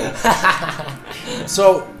hypothetical.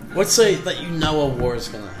 So, let's say that you know a war is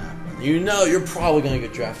going to happen. You know you're probably going to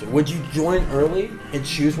get drafted. Would you join early and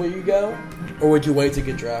choose where you go? Or would you wait to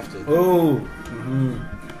get drafted? Ooh.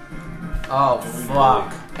 Oh,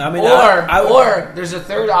 fuck. I mean, or there's a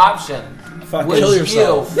third option. fucking Would Kill you,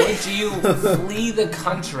 yourself. would you flee the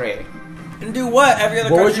country? and do what? Every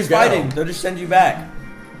other Where would country's you go? fighting. They'll just send you back.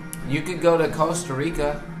 You could go to Costa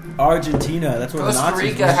Rica. Argentina. That's where the Costa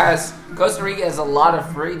Nazis Rica were. has a lot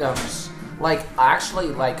of freedoms. Like actually,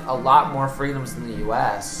 like a lot more freedoms than the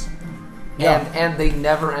U.S. Yeah. And they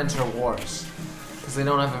never enter wars because they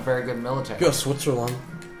don't have a very good military. Go to Switzerland.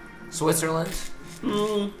 Switzerland,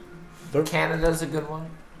 They're- Canada's a good one.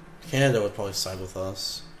 Canada would probably side with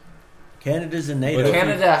us. Canada's in NATO. But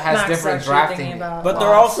Canada has Max different actually thinking drafting. about- But they're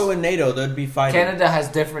laws. also in NATO. They'd be fighting. Canada has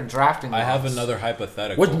different drafting. I have laws. another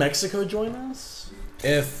hypothetical. Would Mexico join us?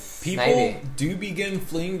 If people Maybe. do begin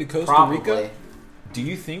fleeing to Costa Probably. Rica, do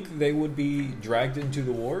you think they would be dragged into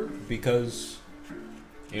the war because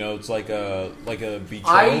it's like a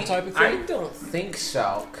betrayal type of I thing? don't think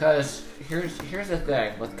so, because here's the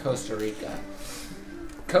thing with Costa Rica.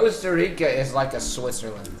 Costa Rica is like a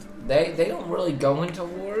Switzerland. They don't really go into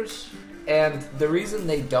wars. And the reason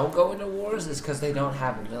they don't go into wars is because they don't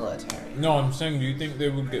have a military. No, I'm saying, do you think they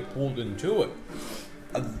would get pulled into it?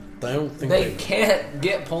 I don't think They can't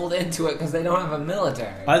get pulled into it because they don't have a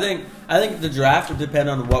military. I think the draft would depend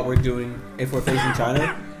on what we're doing if we're facing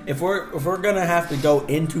China. If we're gonna have to go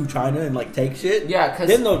into China and like take shit, Yeah, because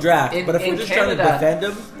then they'll draft. But if we're just trying to defend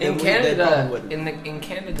them, in they probably Canada, wouldn't. in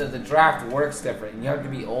Canada, the draft works different. You have to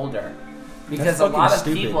be older because That's a lot of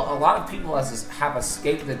fucking stupid. people have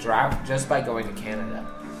escaped the draft just by going to Canada.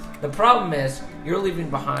 The problem is you're leaving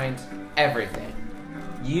behind everything.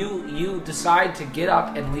 You decide to get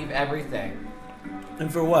up and leave everything.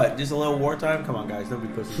 And for what? Just a little wartime? Come on, guys, don't be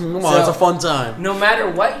pussies. Come on, So- it's a fun time. No matter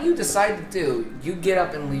what you decide to do, you get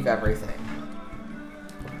up and leave everything.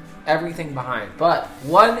 Everything behind. But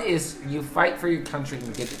one is you fight for your country and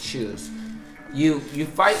you get to choose. You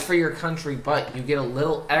fight for your country, but you get a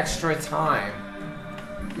little extra time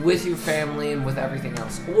with your family and with everything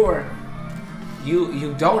else. Or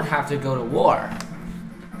you don't have to go to war.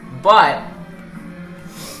 But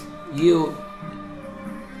you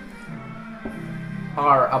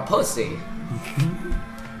are a pussy.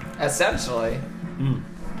 Essentially.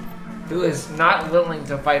 Who is not willing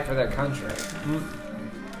to fight for their country.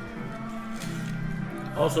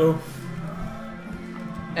 Also,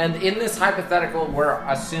 And in this hypothetical, we're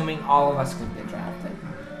assuming all of us can get drafted.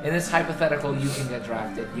 In this hypothetical, you can get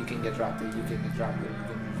drafted, you can get drafted, you can get drafted, you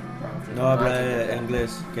can get drafted. no I habla can get drafted.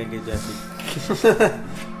 English, can't get drafted.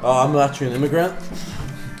 Oh, I'm actually an immigrant.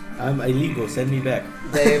 I'm illegal. Send me back.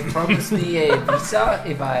 They promised me a visa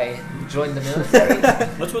if I join the military.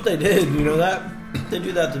 That's what they did. You know that? They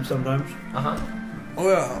do that to sometimes. Uh-huh. Oh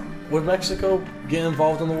yeah, would Mexico get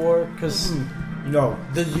involved in the war? Because No.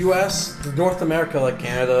 the U.S., North America, like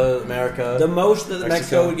Canada, America, The most that Mexico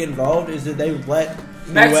Mexico would get involved is that they let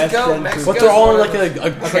the Mexico- US send Mexico- but they're all in like Mexico's a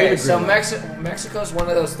trade Okay, agreement. so Mexico's one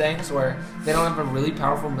of those things where they don't have a really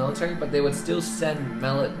powerful military, but they would still send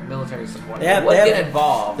military support. They have- would they have- get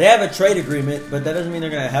involved. They have a trade agreement, but that doesn't mean they're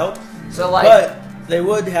going to help. So, like, but they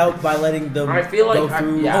would help by letting them I feel like go I-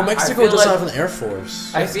 through. yeah. Oh, Mexico I feel doesn't like- have an air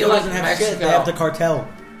force. I Mexico feel like doesn't have Mexico. shit. They have the cartel.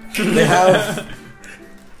 They have.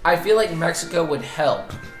 I feel like Mexico would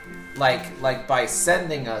help, like by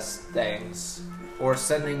sending us things or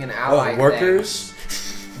sending an ally. workers. thing.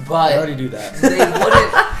 They But already do that.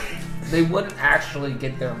 they wouldn't actually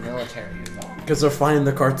get their military involved Because they're fighting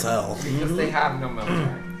the cartel. because they have no military.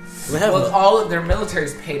 They have. Well, all of their military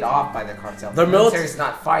is paid off by the cartel. Their The mili- military is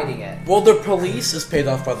not fighting it. Well, their police is paid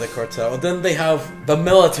off by the cartel. Then they have the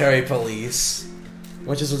military police,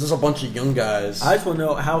 which is just a bunch of young guys. I just want to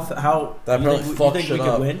know how That you probably think, fucked we shit could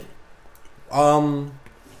up. win.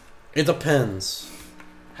 It depends.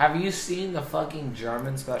 Have you seen the fucking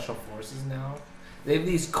German special forces now? They have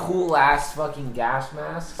these cool ass fucking gas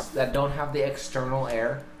masks that don't have the external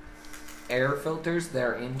air filters.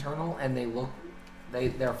 They're internal and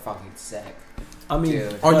they're fucking sick. I mean,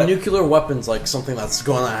 Dude. Are but nuclear weapons like something that's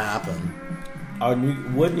going to happen?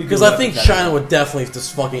 Because I think China would definitely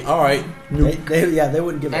just fucking alright. They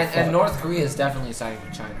wouldn't give a fuck. And North Korea is definitely siding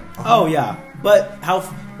with China. Oh yeah, but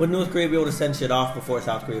would North Korea be able to send shit off before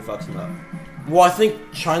South Korea fucks them up? Well, I think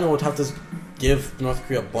China would have to give North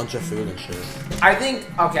Korea a bunch of food and shit. I think,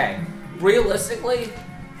 okay, realistically,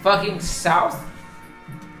 fucking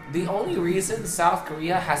the only reason South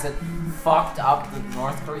Korea hasn't fucked up with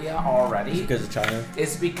North Korea already Because of China.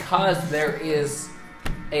 is because there is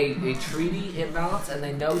a treaty imbalance and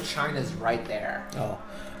they know China's right there. Oh,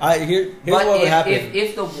 here's But what would happen.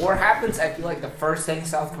 if the war happens, I feel like the first thing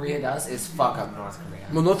South Korea does is fuck up North Korea.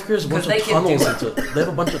 Well, North Korea's a bunch 'Cause of they can do tunnels it. into. They have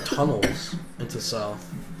a bunch of tunnels into South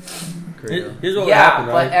Korea. Here's what would Yeah, happen,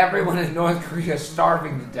 but right? everyone in North Korea is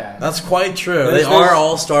starving to death. That's quite true. There's- They are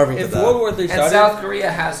all starving to If World death. War III And started, South Korea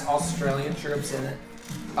has Australian troops in it,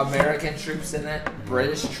 American troops in it,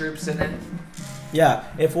 British troops in it. yeah,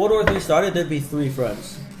 if World War III started, there'd be three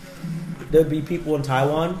fronts. There'd be people in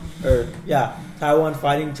Taiwan, Taiwan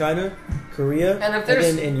fighting China, Korea, And if there's-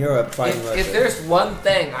 then in Europe fighting Russia. If there's one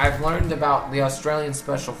thing I've learned about the Australian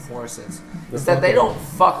Special Forces, They're is that they fucking- don't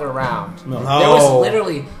fuck around. No. There was No.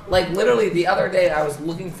 literally the other day I was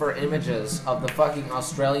looking for images of the fucking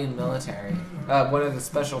Australian military, one of the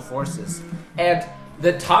Special Forces, and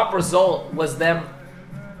the top result was them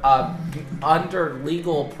under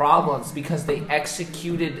legal problems because they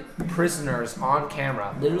executed prisoners on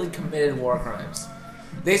camera, literally committed war crimes.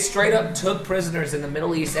 They straight up took prisoners in the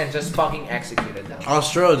Middle East and just fucking executed them.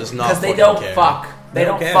 Australia does not. Because they fucking don't care. fuck. They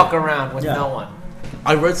don't care. fuck around with Yeah. no one.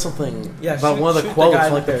 I read something Yeah, about shoot- one of shoot the the quotes, guy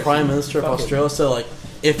in like the the parachute. Prime Minister of Fuck it. Australia said, like,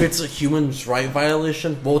 if it's a human rights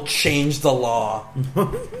violation, we'll change the law.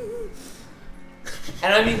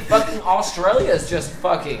 And I mean, fucking Australia is just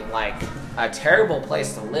fucking like a terrible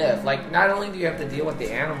place to live. Like, not only do you have to deal with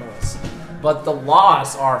the animals, but the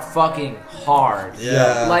laws are fucking hard.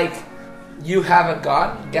 Yeah. Like, you have a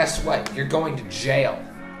gun, guess what? You're going to jail.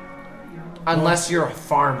 Unless you're a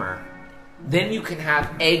farmer. Then you can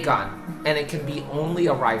have a gun, and it can be only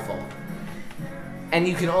a rifle. And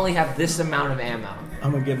you can only have this amount of ammo.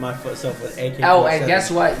 I'm gonna give myself an AK. Oh, and guess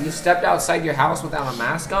what? You stepped outside your house without a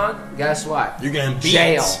mask on, guess what? You're getting beat.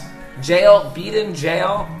 Jail, beat in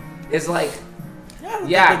jail is like,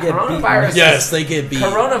 yeah, coronavirus. Yes, they get beat.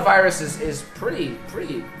 Coronavirus is pretty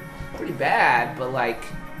bad, but like,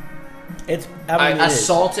 it's I mean,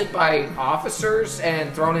 assaulted by officers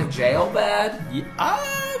and thrown in jail bad.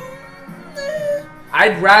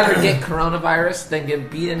 I'd rather get coronavirus than get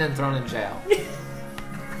beaten and thrown in jail.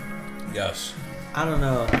 Yes. I don't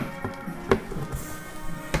know.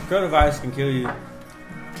 Coronavirus can kill you.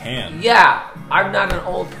 Can. Yeah, I'm not an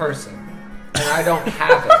old person, and I don't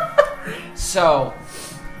have it. So,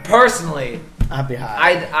 personally, I'd be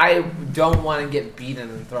high. I don't want to get beaten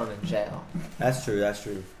and thrown in jail. That's true. That's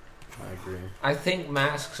true. I agree. I think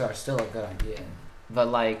masks are still a good idea, but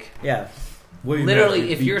like, yeah,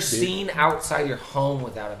 literally, if you're seen outside your home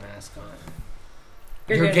without a mask on,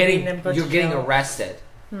 you're getting arrested.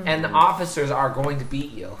 And the officers are going to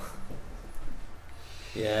beat you.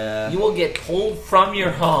 Yeah. You will get pulled from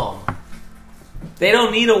your home. They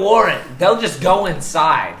don't need a warrant. They'll just go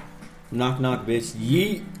inside. Knock, knock, bitch.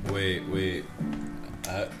 Yeet. Wait.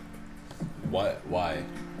 What? Why?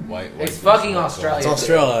 It's fucking Australia. It's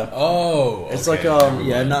Australia. Oh. It's okay. like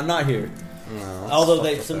Yeah, not here. No, Although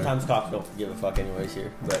they sometimes cops don't give a fuck anyways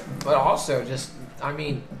here, but also just, I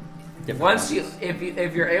mean, once if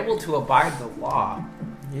you're able to abide the law.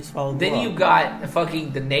 Then you got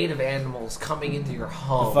fucking the native animals coming into your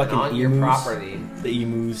home and on your property. The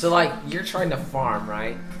emus. So like, you're trying to farm,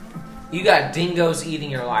 right? You got dingoes eating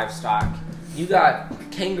your livestock. You got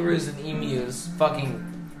kangaroos and emus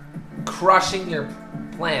fucking crushing your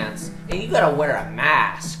plants, and you gotta wear a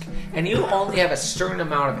mask. And you only have a certain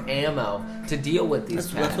amount of ammo to deal with these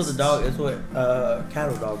pests. That's what the dog. That's what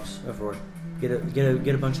cattle dogs are for. Get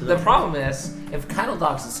a bunch of them. The problem is, if cattle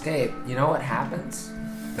dogs escape, you know what happens?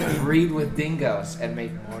 Breed with dingoes and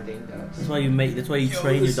make more dingoes. That's why you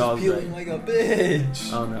train your dogs right. Like a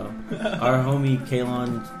bitch. Oh no, our homie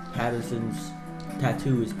Kalon Patterson's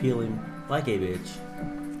tattoo is peeling like a bitch.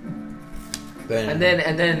 And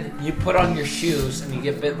then you put on your shoes and you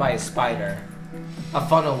get bit by a spider, a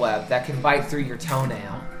funnel web that can bite through your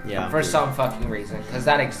toenail. Yeah. For some fucking reason, because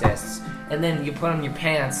that exists. And then you put on your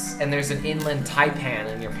pants, and there's an inland taipan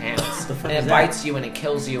in your pants, and it bites you and it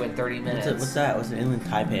kills you in 30 minutes. What's that? What's an inland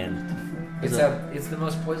taipan? It's the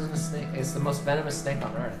most poisonous snake. It's the most venomous snake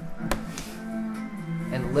on Earth,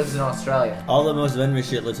 and it lives in Australia. All the most venomous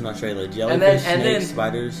shit lives in Australia. Jellyfish, snakes,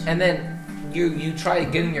 spiders. And then you try to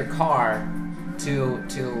get in your car to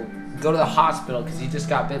go to the hospital because you just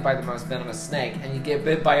got bit by the most venomous snake, and you get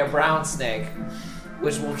bit by a brown snake,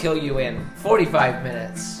 which will kill you in 45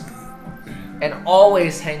 minutes. And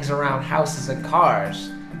always hangs around houses and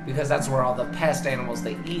cars because that's where all the pest animals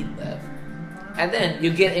they eat live. And then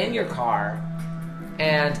you get in your car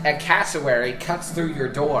and a cassowary cuts through your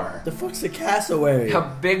door. The fuck's a cassowary? A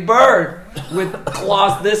big bird with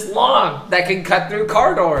claws this long that can cut through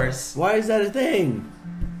car doors. Why is that a thing?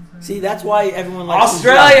 See, that's why everyone likes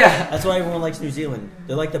Australia! That's why everyone likes New Zealand.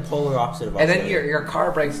 They're like the polar opposite of Australia. And then your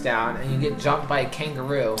car breaks down and you get jumped by a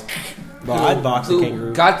kangaroo. Well, I'd box a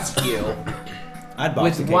kangaroo. Guts you. I'd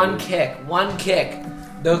box with a kangaroo. one kick.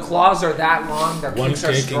 The claws are that long, their kicks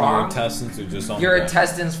are strong. And your intestines are just on your the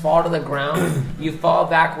intestines fall to the ground. You fall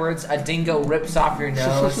backwards, a dingo rips off your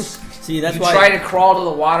nose. See, that's you why try to crawl to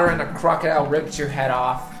the water and a crocodile rips your head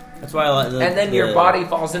off. That's why I like and then your body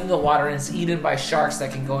falls into the water and it's eaten by sharks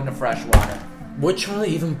that can go into fresh water. Would China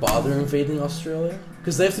even bother invading Australia?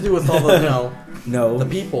 Because they have to do with all the, the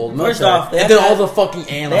people. First off, and then all the fucking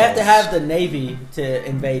animals. They have to have the Navy to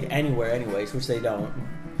invade anywhere anyways, which they don't.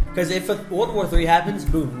 Because if World War III happens,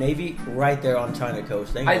 boom, Navy right there on China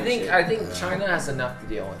coast. I think China has enough to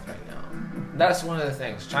deal with right now. That's one of the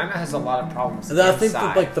things. China has a lot of problems and I think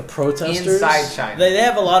that, the protesters inside China. They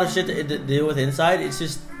have a lot of shit to deal with inside. It's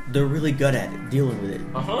just they're really good at it, dealing with it.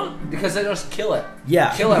 Because they just kill it.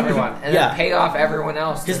 Yeah. Kill everyone and then pay off everyone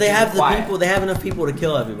else. Because they have the people. They have enough people to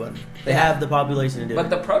kill everyone. They have the population to do it. But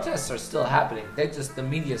the protests are still happening. The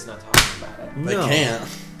media's not talking about it. They can't.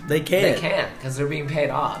 They can't. They can't because they're being paid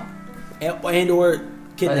off. And or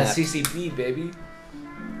kidnapped. By the CCP, baby.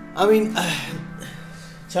 I mean,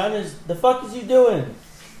 China's the fuck is you doing?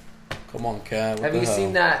 Come on, Cat. Have you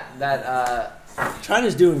seen that?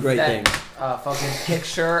 China's doing great things. a fucking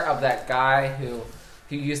picture of that guy who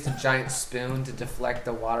used a giant spoon to deflect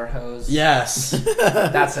the water hose. Yes.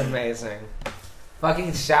 That's amazing.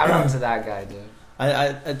 Fucking shout out to that guy, dude.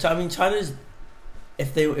 I mean, China's.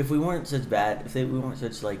 If we weren't such we weren't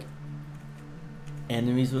such like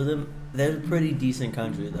enemies with them, they're a pretty decent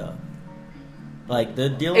country though. Like they're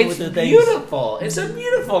dealing with the things. Beautiful. It's a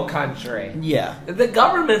beautiful country. Yeah. The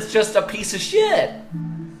government's just a piece of shit.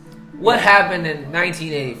 What happened in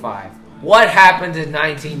 1985? What happened in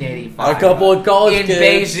 1985? A couple of college in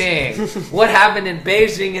kids. Beijing. What happened in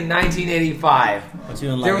Beijing in 1985?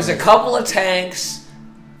 There was a couple of tanks.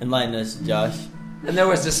 Enlighten us, Josh. And there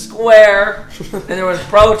was a square. And there was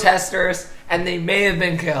protesters. And they may have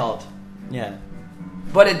been killed. Yeah.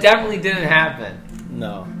 But it definitely didn't happen.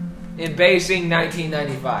 No. In Beijing,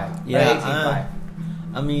 1995. Yeah.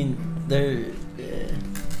 I mean,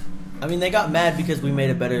 they got mad because we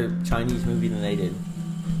made a better Chinese movie than they did.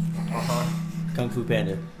 Kung Fu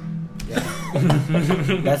Panda. Yeah.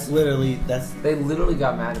 They literally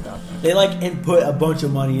got mad about that. They and put a bunch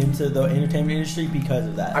of money into the entertainment industry because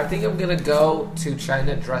of that. I think I'm gonna go to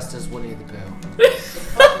China dressed as Winnie the Pooh.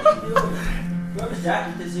 Whoever's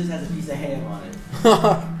jacket this is has a piece of ham on it.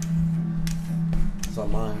 It's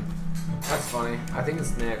on mine. That's funny. I think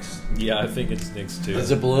it's Nick's. Yeah, I think it's Nick's too.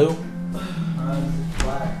 Is it blue? It's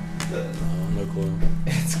black. Oh, no clue.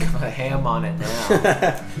 It's got a ham on it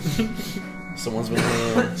now. Someone's been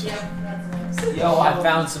hammed. Yo, I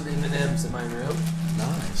found some M&Ms in my room.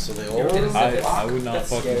 Nice. So they You're all. gonna- I would not That's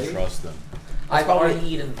fucking scary. trust them. I've already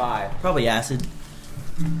eaten 5. Probably acid.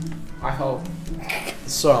 I hope.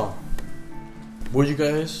 So, would you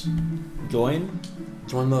guys Join?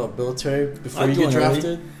 join the military before I'd you get join early.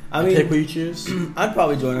 drafted? I And mean, pick what you choose. I'd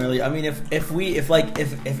probably join early. I mean, if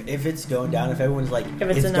it's going down, if everyone's like, If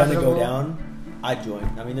it's it's gonna go inevitable. down, I'd join.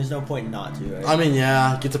 I mean, there's no point not to, right? I mean,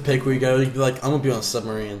 yeah, get to pick where you go. You'd be like, I'm gonna be on a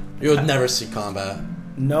submarine. You would never see combat.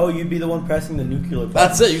 No, you'd be the one pressing the nuclear button.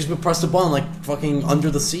 That's it. You just press the button like fucking under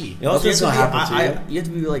the sea. You also Nothing's gonna happen to you. you have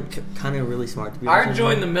to be like kind of really smart to be. I'd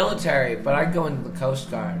join the military, but I'd go into the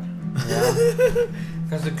Coast Guard.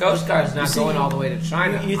 Because the Coast Guard's not going all the way to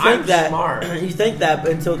China. You think I'm that? smart. You think that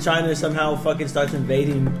until China somehow fucking starts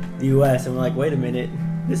invading the U.S. and we're like, wait a minute,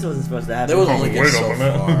 this wasn't supposed to happen. They would only get so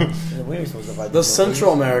far. We were supposed to fight The this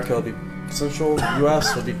Central America would be Central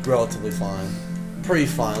U.S. would be relatively fine, pretty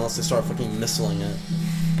fine unless they start fucking missiling it.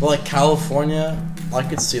 But like California, I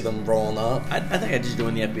could see them rolling up. I think I'd just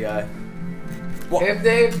join the FBI. Well,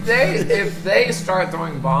 If they start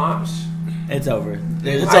throwing bombs, It's over.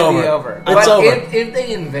 It's I'd over. be over. It's But over. if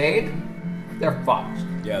they invade, they're fucked.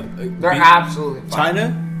 Yeah, They're absolutely fucked.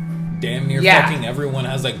 China? damn near Yeah. fucking everyone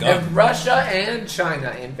has a If gun. Russia and China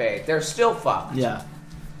invade, they're still fucked. Yeah.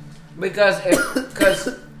 Because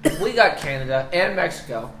we got Canada and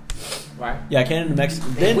Mexico, right? Yeah, Canada and Mexico.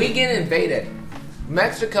 If Then, we get invaded,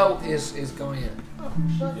 Mexico is going in.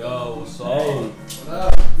 Yo, what's hey,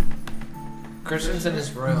 Christian's in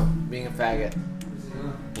his room being a faggot.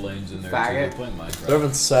 Blaine's in there Faggot. too. They're playing they're Minecraft.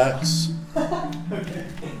 having sex.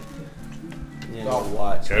 yeah, go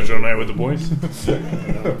watch. Casual night with the boys.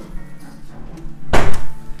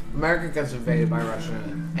 America gets invaded by Russia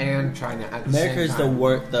and China at the America same is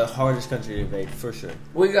time. the hardest country to invade, for sure.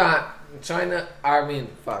 We got China.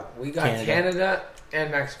 We got Canada. Canada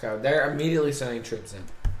and Mexico. They're immediately sending troops in,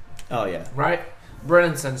 Oh, yeah. right?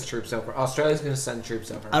 Britain sends troops over. Australia's going to send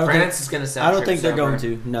troops over. I don't France think- is going to send. I don't troops think they're over.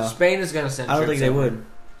 going to, no. Spain is going to send. I don't troops think they over. would.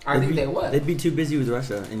 I think they would. They'd be too busy with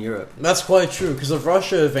Russia and Europe. That's quite true because if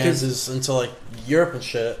Russia advances into like Europe and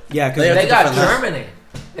shit, Yeah, They have They to got defend us. Germany.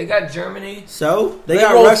 They got Germany. So? They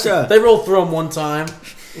got Russia. They rolled through them one time.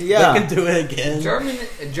 Yeah. They can do it again.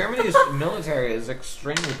 Germany's military is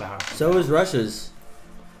extremely powerful. So is Russia's.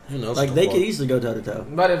 Who knows? Like, what they the could fuck. easily go toe to toe.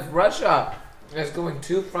 But if Russia is going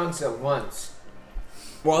 2 fronts at once,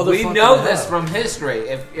 What other we front know do they this have? from history.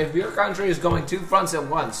 If your country is going 2 fronts at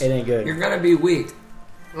once, It ain't good. you're going to be weak.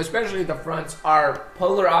 Especially if the fronts are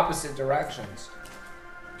polar opposite directions.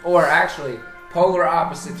 Or actually, polar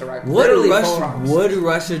opposite directions. Literally polar opposite. Would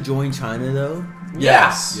Russia join China, though?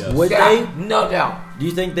 Yes. Yes. Would Yeah, they? no doubt. Do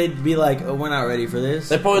you think they'd be like, oh, we're not ready for this?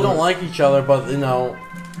 They probably don't like each other, but you know,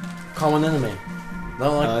 common enemy. They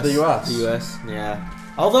don't like Us, the U.S. The U.S., yeah.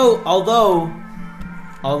 Although,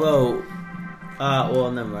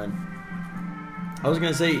 well, never mind. I was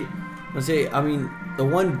gonna say, I mean, the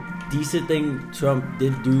one decent thing Trump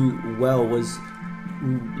did do well was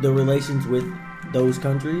the relations with those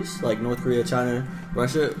countries, like North Korea, China,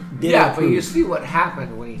 Russia. Did Yeah, but you improve. see what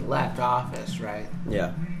happened when he left office, right?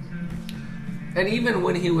 Yeah. And even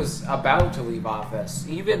when he was about to leave office,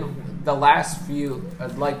 even the last few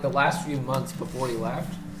months before he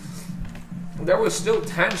left, there was still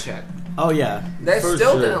tension. Oh yeah, They for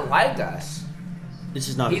still sure. didn't like us. It's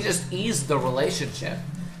just not. He just eased the relationship.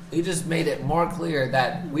 He just made it more clear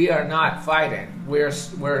that we are not fighting.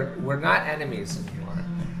 We're not enemies anymore.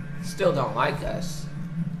 Still don't like us.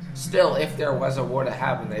 Still, if there was a war to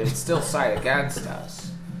happen, they would still side against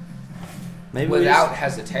us maybe without we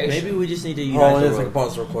hesitation. just, maybe we just need to Oh, unite I the need to take a world.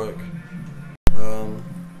 pause real quick.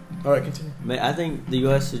 All right, continue. I think the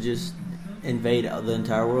U.S. should just invade the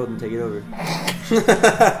entire world and take it over.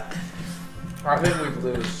 I think we'd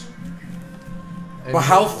lose. But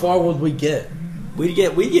how far would we get? We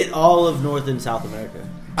get all of North and South America.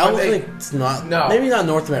 I don't I think- think it's not. No. Maybe not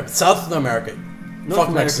North America. South America. North Fuck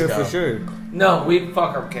America Mexico. for sure. No, we'd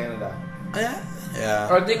fuck up Canada. Yeah.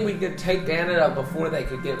 I think we could take Canada before they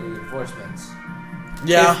could get reinforcements.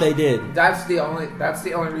 Yeah. If they did, That's the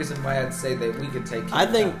only reason why I'd say that we could take Canada. I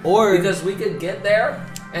think, or Because we could get there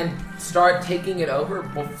and start taking it over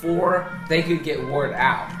before they could get word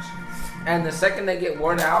out. And the second they get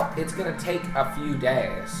word out, it's going to take a few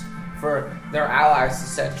days for their allies to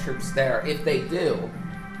send troops there. If they do.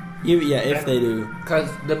 if they do, Because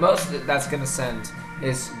the most that's going to send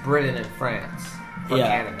is Britain and France for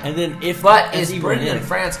Canada. and then if But as is he Britain went and in-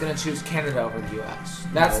 France going to choose Canada over the U.S.?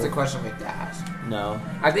 That's No. the question we have to ask. No,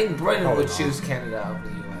 I think Britain Probably would not. choose Canada over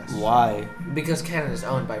the U.S. why? Because Canada's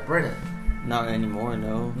owned by Britain. Not anymore.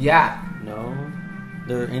 No, Yeah, no,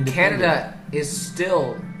 they're independent. Canada is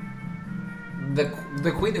still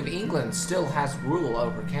the Queen of England still has rule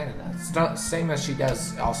over Canada, same as she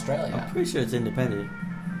does Australia. I'm pretty sure it's independent.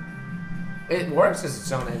 It works as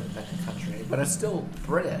its own independent country, but it's still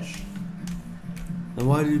British Then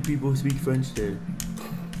why do people speak French there?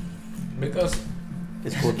 because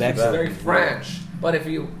It's Quebec. it's very French. But if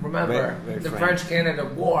you remember, Very, very the French. French-Canada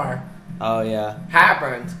War Oh yeah.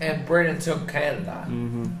 happened, and Britain took Canada.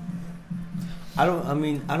 Mm-hmm. I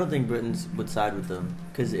don't think Britain would side with them.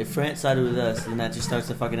 Because if France sided with us, then that just starts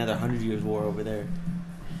a fucking another 100 years war over there.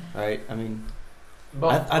 Right? I mean,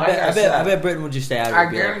 But I like bet Britain would just stay out of it. I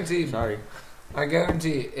and be like, guarantee- Sorry. I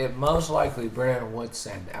guarantee it most likely Britain would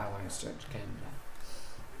send allies to Canada.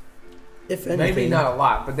 If Maybe not a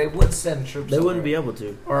lot, but they would send troops. They over wouldn't be able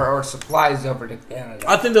to. or supplies over to Canada.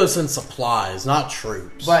 I think those send supplies, not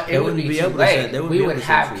troops. But They it would wouldn't be be too able to late. send- they wouldn't We be would able to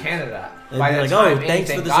send have troops. Canada. They'd by be the like, time oh, thanks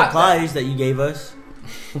anything for the got supplies that you gave us.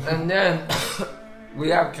 there. And then we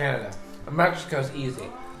have Canada. Mexico's easy.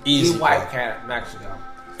 Easy. We wipe Mexico.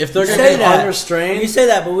 If they're You going say to be that. You unrestrained, say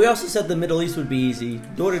that, but we also said the Middle East would be easy.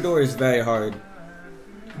 Door to door is very hard.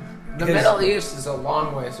 The Because- Middle East is a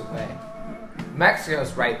long ways away.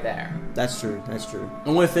 Mexico's right there. That's true. That's true.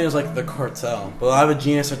 only thing is like the cartel. But I have a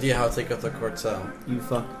genius idea how to take out the cartel. You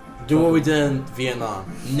fuck. Do what we did in Vietnam.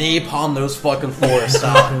 Napalm those fucking forests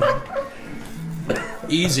out.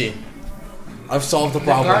 Easy. I've solved the The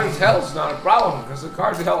problem. cartel's not a problem because the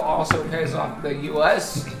cartel also pays off the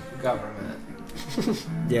U.S. government.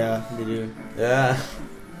 Yeah, they do. Yeah.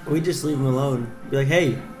 We just leave them alone. Be like,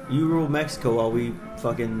 hey, you rule Mexico while we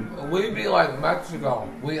fucking. We'd be like, Mexico,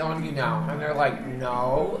 we own you now. And they're like,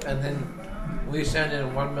 no. And then we send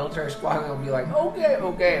in one military squad and they'll be like, okay.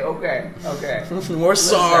 We're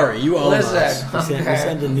sorry. You own us. We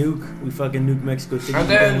send a nuke. We fucking nuke Mexico City. And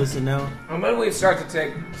You then- don't listen now. And then we start to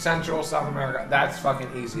take Central South America. That's fucking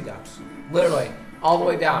easy dubs. Literally, all the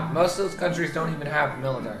way down. Most of those countries don't even have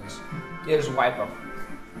militaries. You just wipe them.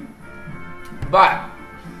 But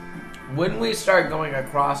when we start going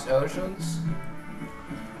across oceans,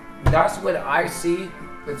 that's when I see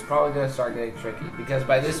it's probably going to start getting tricky. Because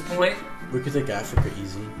by this point, We could take Africa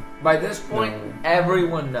easy. No.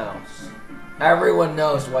 everyone knows. Everyone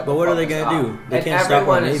knows what. But the what are fuck they is gonna up. do? They And can't stop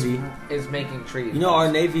our everyone is- navy. Is making treaties. You know,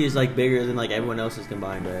 our navy is like bigger than like everyone else's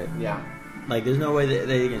combined, right? Yeah. Like, there's no way that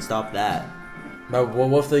they can stop that. But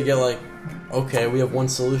what if they get like, okay, we have one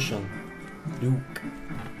solution. Nuke.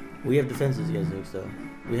 We have defenses against nukes, though.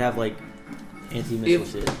 We have like anti-missile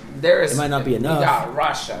If- shit. There is. It might not be enough. We got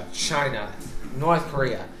Russia, China, North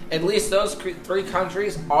Korea. At least those three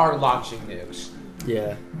countries are launching nukes.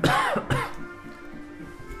 Yeah.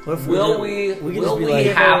 What if Will could we just be like,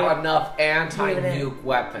 have enough anti-nuke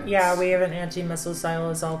weapons? Yeah, we have an anti-missile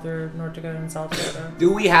silos all through North Dakota and South Dakota.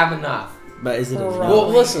 Do we have enough? but is it enough? Well,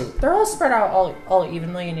 listen. They're all spread out all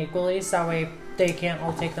evenly and equally, so that way they can't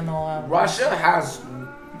all take them all out. Russia has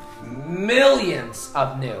millions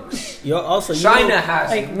of nukes. Also, China has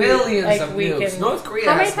Like, millions of we nukes. can- North Korea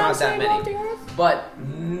How many has not times that can we blow up many, the Earth? but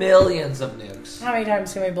millions of nukes. How many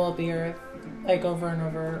times can we blow up the Earth? Like over and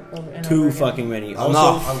over and too over again? fucking many. Enough.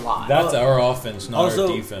 Also, A lot. That's our offense, not also,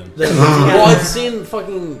 our defense. Well, I've seen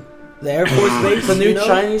fucking the Air Force base, the new you know?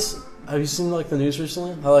 Chinese. Have you seen like the news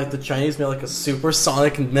recently? How like the Chinese made like a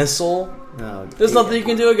supersonic missile No, There's nothing you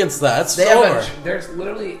can do against that. It's They have over. there's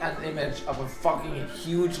literally an image of a fucking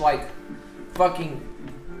huge, like, fucking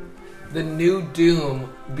the new Doom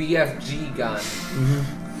BFG gun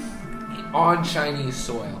on Chinese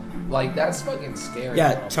soil. Like, that's fucking scary.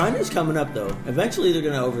 Yeah, bro. China's coming up though. Eventually, they're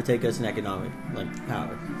gonna overtake us in economic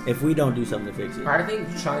power if we don't do something to fix it. I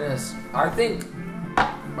think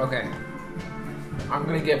okay. I'm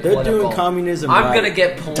gonna get They're political. doing communism. I'm right. gonna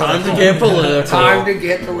get political. Time to get political. Time to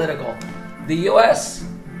get political. The U.S.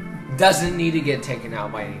 doesn't need to get taken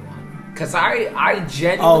out by anyone. Because I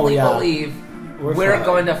genuinely believe we're fine.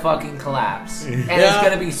 going to fucking collapse. And it's Yeah.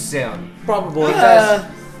 going to be soon. Probably. Because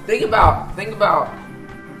think about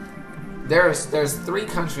there's 3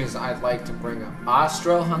 countries I'd like to bring up.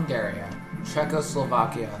 Austro-Hungary,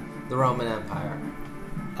 Czechoslovakia, the Roman Empire.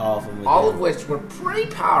 All of which were pretty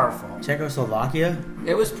powerful. Czechoslovakia?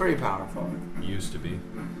 It was pretty powerful. Used to be.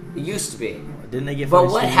 It used to be. Didn't they get But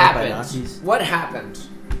fucking what stimulated by happened? Nazis? What happened?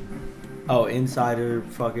 Oh, insider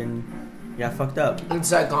fucking got fucked up.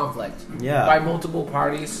 Inside conflict. Yeah. By multiple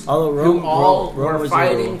parties Although who Rome- all Rome were was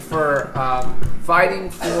fighting a- for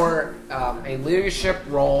a leadership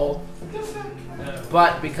role.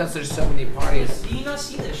 But because there's so many parties, Do you not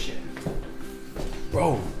see this shit?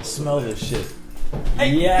 Bro, smell this shit.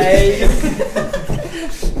 Yay!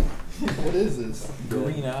 What is this?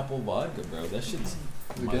 Green apple vodka, bro. That shit's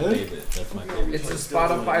my good? favorite. That's my favorite. it's a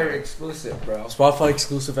Spotify exclusive, bro. Spotify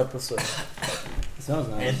exclusive episode. Sounds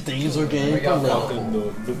nice. And things are getting political.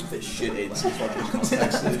 Look at this shit. It's fucking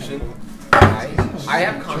contact solution. I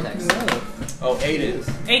have contacts. Oh, Aiden.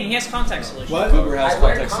 Aiden, he has contact solution. What? Uber has I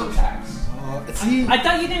wear contact solution. contacts. See? I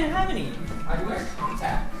thought you didn't have any. I wear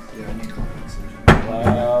contacts. Yeah, I need contact solution.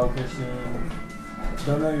 Wow, Christian.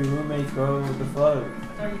 Don't know your roommates, bro. What the fuck? I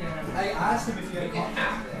thought you didn't have any. I asked him if you You had can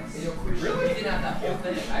contact. have this. Really? You can have that whole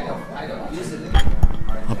thing. I don't use it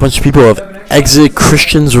anymore. A bunch of people have exited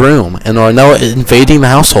Christian's room and are now invading the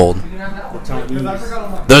household. You can have that one.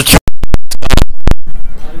 Chinese. There's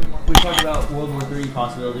We talked about World War III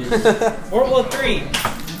possibilities. World War III.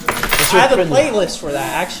 I have a playlist for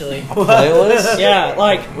that, actually. playlist? Yeah,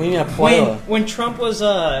 like We need a playlist. when Trump was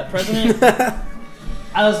president,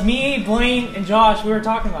 I was me, Blaine, and Josh. We were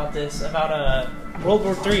talking about this about World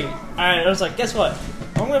War III. I was like, guess what?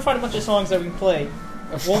 I'm gonna find a bunch of songs that we can play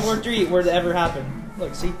if World War III were to ever happen.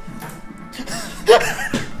 Look, see.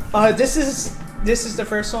 This is the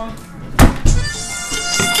first song.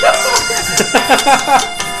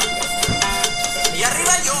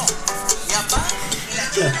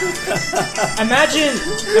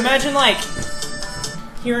 Imagine like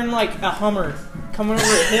hearing like a Hummer coming over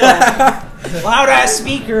a hill, loud ass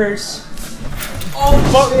speakers.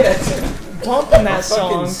 Bumping that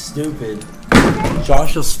song. Fucking stupid.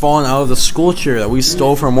 Josh has fallen out of the school chair that we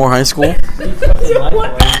stole from Moore High School.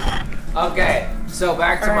 Okay, so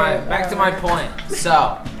back to my point.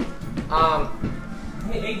 So,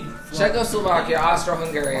 Czechoslovakia,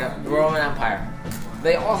 Austro-Hungary, the Roman Empire.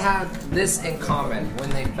 They all have this in common when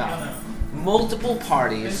they fell. Multiple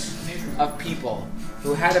parties of people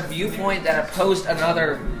who had a viewpoint that opposed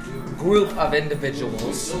another group of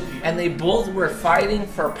individuals, and they both were fighting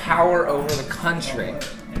for power over the country,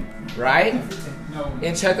 right?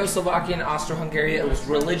 In Czechoslovakia and Austro-Hungary, it was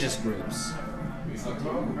religious groups.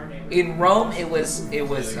 In Rome, it was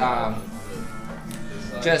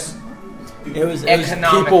just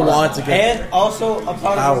economic. People want to get And also, a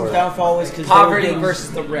part of Power. his downfall was because Poverty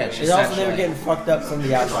versus the rich. It's also they were essentially. getting fucked up from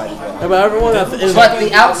the outside as well. Yeah, but everyone is But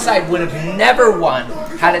the outside would have never won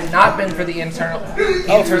had it not been for the internal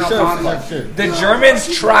conflict. sure. The Germans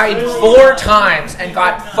tried 4 times and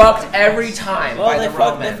got fucked every time by Well, the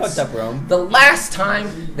Romans. they fucked up Rome. The last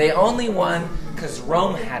time they only won because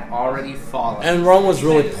Rome had already fallen. and Rome was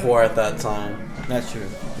really poor at that time. That's true.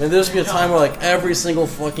 I mean, there's gonna be a time where like every single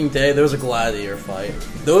fucking day there was a gladiator fight.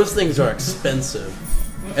 Those things are expensive,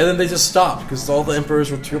 and then they just stopped because all the emperors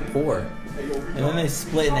were too poor. And then they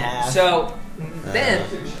split in half. So then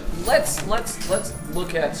let's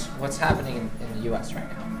look at what's happening in the U.S. right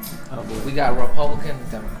now. We got Republican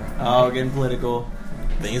and Democrat. Oh, getting political.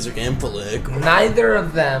 Things are getting political. Neither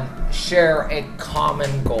of them share a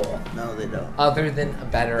common goal No, they don't. other than a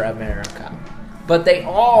better America. But they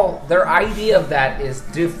all, their idea of that is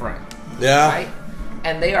different, Yeah. right?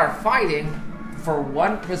 And they are fighting for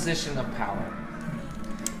one position of power.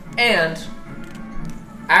 And,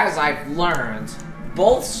 as I've learned,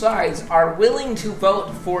 both sides are willing to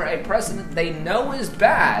vote for a president they know is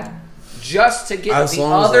bad just to get As the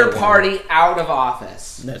long as other they win. party out of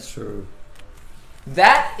office. That's true.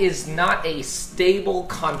 That is not a stable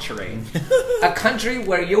country. A country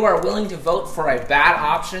where you are willing to vote for a bad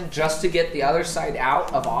option just to get the other side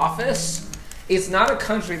out of office is not a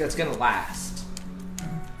country that's going to last.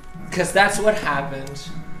 Because that's what happened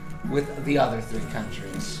with the other 3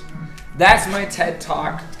 countries. That's my TED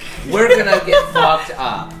Talk. We're going to get fucked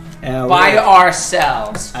up by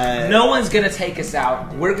ourselves. No one's going to take us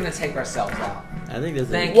out. We're going to take ourselves out. I think that's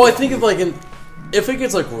Well, I think if it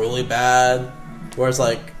gets like really bad, where it's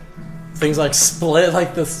like things like split,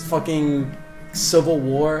 like this fucking civil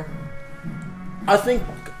war, I think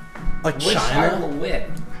like Which side will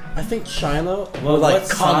win? I think China Well, would like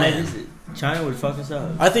what come side in. is it? China would fuck us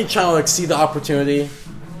up. I think China would like see the opportunity,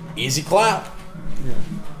 easy clap, Yeah.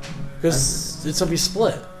 because it's gonna be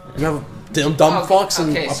split. You have dumb fucks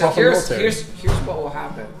and a so proper military. here's what will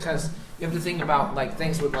happen, because you have to think about like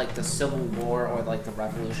things with like the Civil War or like the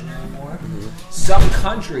Revolutionary War. Some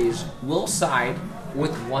countries will side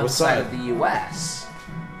with one What side side? of the U.S.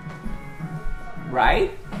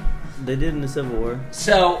 Right? They did in the Civil War.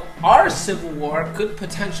 So our Civil War could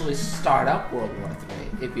potentially start up World War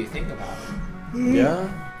III if you think about it. Yeah,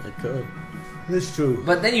 it could. That's true.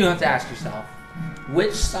 But then you have to ask yourself,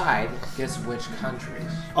 which side gets which countries?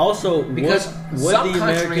 Also, Because what some the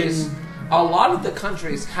countries, American... a lot of the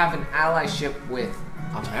countries have an allyship with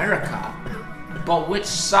America, but which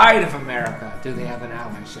side of America do they have an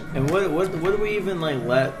allyship? And what do we even like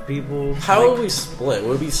let people? How like, would we split?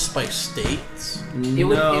 Would it be by states? It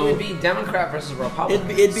would be Democrat versus Republican.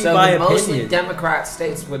 It'd be so by the mostly opinion. Democrat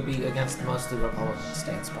states would be against mostly Republican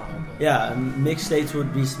states, probably. Yeah, mixed states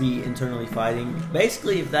would be internally fighting.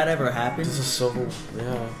 Basically, if that ever happens, This is civil.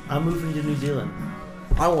 Yeah, I'm moving to New Zealand.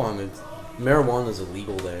 I wanted. Marijuana is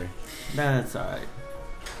illegal there. That's alright.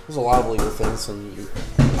 There's a lot of legal things, and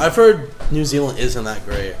I've heard New Zealand isn't that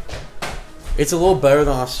great. It's a little better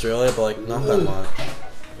than Australia, but like not that much.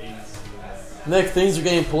 Nick, things are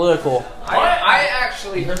getting political. I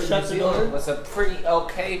actually heard New Shut the Zealand door. was a pretty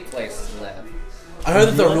okay place to live. I heard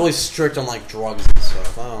that they're really strict on like drugs and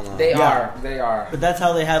stuff. I don't know. They Yeah. are. But that's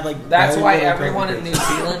how they have like. That's very why little everyone in New prejudice.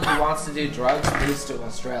 Zealand who wants to do drugs moves to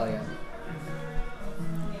Australia.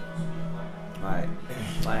 Alright,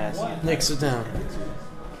 my ass is getting Nick, sit down.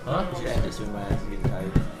 Huh? tired. Yeah, just when my ass is getting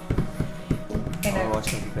tired. I want to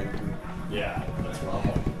watch something better. Yeah, that's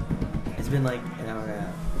wrong. It's been like an hour and a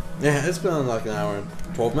half. Yeah, it's been like an hour and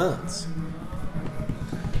 12 minutes.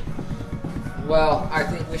 Well, I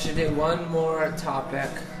think we should do one more topic.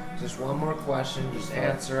 Just one more question. Just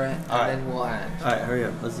answer it, and Alright. then we'll end. Alright, hurry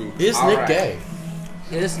up. Let's see. Is All Nick right. gay?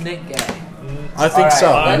 Is Nick gay? I think Alright,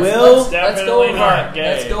 so. Let's, Will- let's go Definitely over. not gay.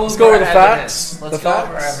 Let's go Let's over go over the evidence. facts. Let's The go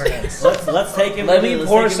over facts. evidence. Let's take him. Let in me the-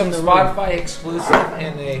 pour let's take some him in the room. Spotify exclusive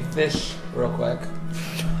and a fish real quick.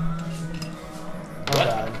 Hold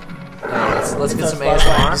on. Yeah, let's get some Spotify.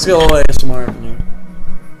 ASMR. Let's get a little ASMR from you.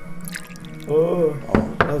 Oh,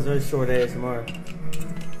 that was a very short ASMR.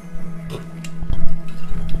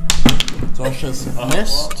 Josh has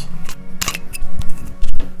missed.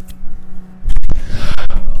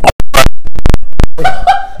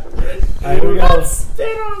 Alright, here we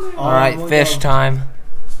go. All right, one fish go. time.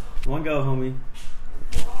 One go, homie.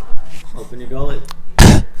 Open your gullet.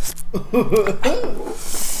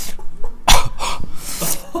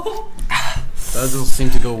 That doesn't seem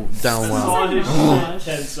to go down well.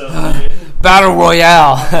 Battle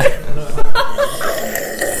Royale.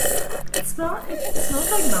 It smells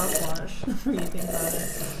like mouthwash when you think about it.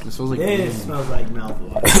 It smells like It smells like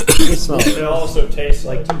mouthwash. It smells. It also tastes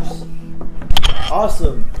like.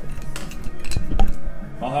 Awesome.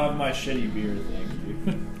 I'll have my shitty beer, thank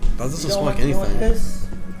you. That doesn't You smell like don't want anything. this?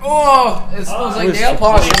 Oh, it smells like nail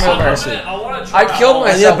polish remover. I want to try. I killed I need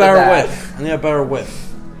myself a better with that. whiff. I need a better whiff.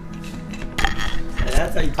 And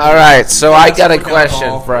that's how you All right, so I got a quick question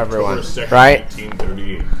alcohol. for everyone, right?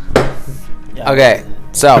 1938. Yeah. Okay,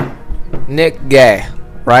 so Nick gay,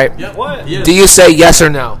 right? Yep. What? Yes. Do you say yes or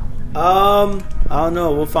no? I don't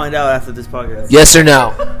know. We'll find out after this podcast. Yes or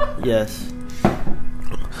no? Yes.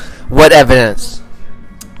 What evidence?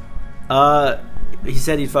 He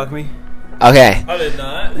said he'd fuck me. Okay, I did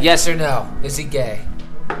not. yes or no? Is he gay?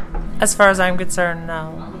 As far as I'm concerned, no.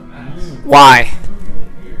 Why?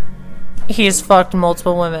 He's fucked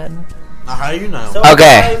multiple women. Now, how do you know? So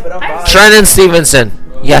Okay. but I'm bi. Trenton Stevenson,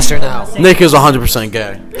 yes or no? Nick is 100%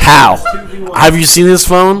 gay. How? Have you seen his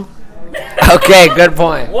phone? Okay, good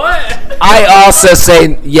point. What? I also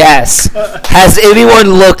say yes. Has anyone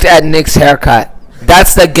looked at Nick's haircut?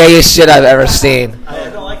 That's the gayest shit I've ever seen. I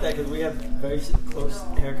don't like that because we have very close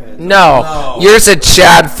haircuts. No, yours a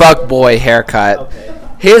Chad fuckboy haircut. Okay.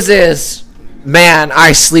 His is man,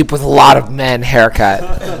 I sleep with a lot of men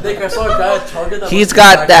haircut. Nick, I saw a guy at Target that He's looks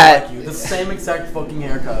got exactly that- like you. The same exact fucking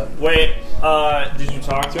haircut. Wait, did you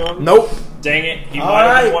talk to him? Nope. Dang it, he All might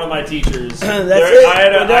have right. been one of my teachers. That's it. I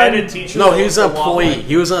had We're I had done. a teacher. No, that he was an a lot employee. like-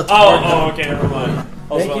 He was a Target. Oh, okay, never mind.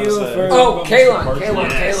 I was Thank about you to say. for- Oh, Kaylon,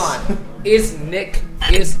 Yes. Kaylon.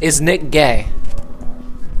 Is Nick gay?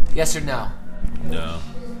 Yes or no? No,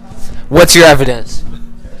 What's your evidence?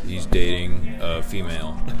 he's dating a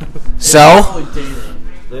female. So? Probably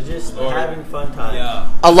dating. They're just having fun time.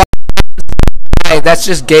 A lot hey, that's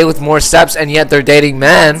just gay with more steps, and yet they're dating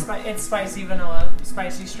men. It's spicy vanilla,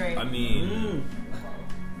 spicy straight. I mean,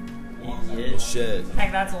 Yeah. shit.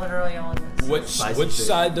 Like that's literally all it is. Which Spicy shit.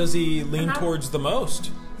 side does he lean towards the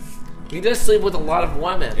most? He does sleep with a lot of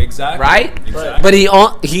women. Exactly. Right? Exactly. But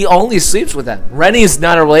he only sleeps with them. Rennie's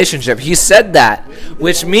not a relationship. He said that,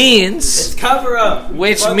 which means Cover up.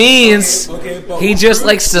 Okay, but he just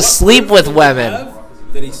likes to sleep with women.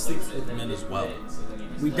 that he sleeps with men as well.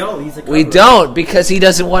 We don't. He's a We cover-up. don't because he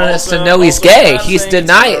doesn't want us to know he's Also, gay. I'm not He's saying it's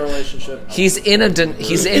not a denying. relationship.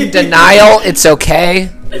 He's in denial. It's okay.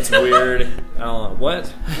 It's weird. I don't know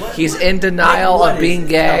what. He's in denial What of is being it?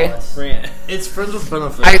 gay. Tell us. It's friends with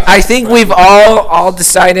benefits. I think we've all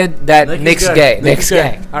decided that Nick's gay. Nick's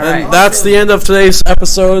gay. All right. And that's the end of today's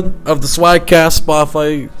episode of the Swagcast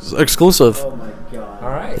Spotify exclusive. Oh my god. All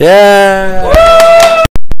right. Yeah.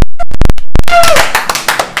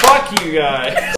 Fuck you guys.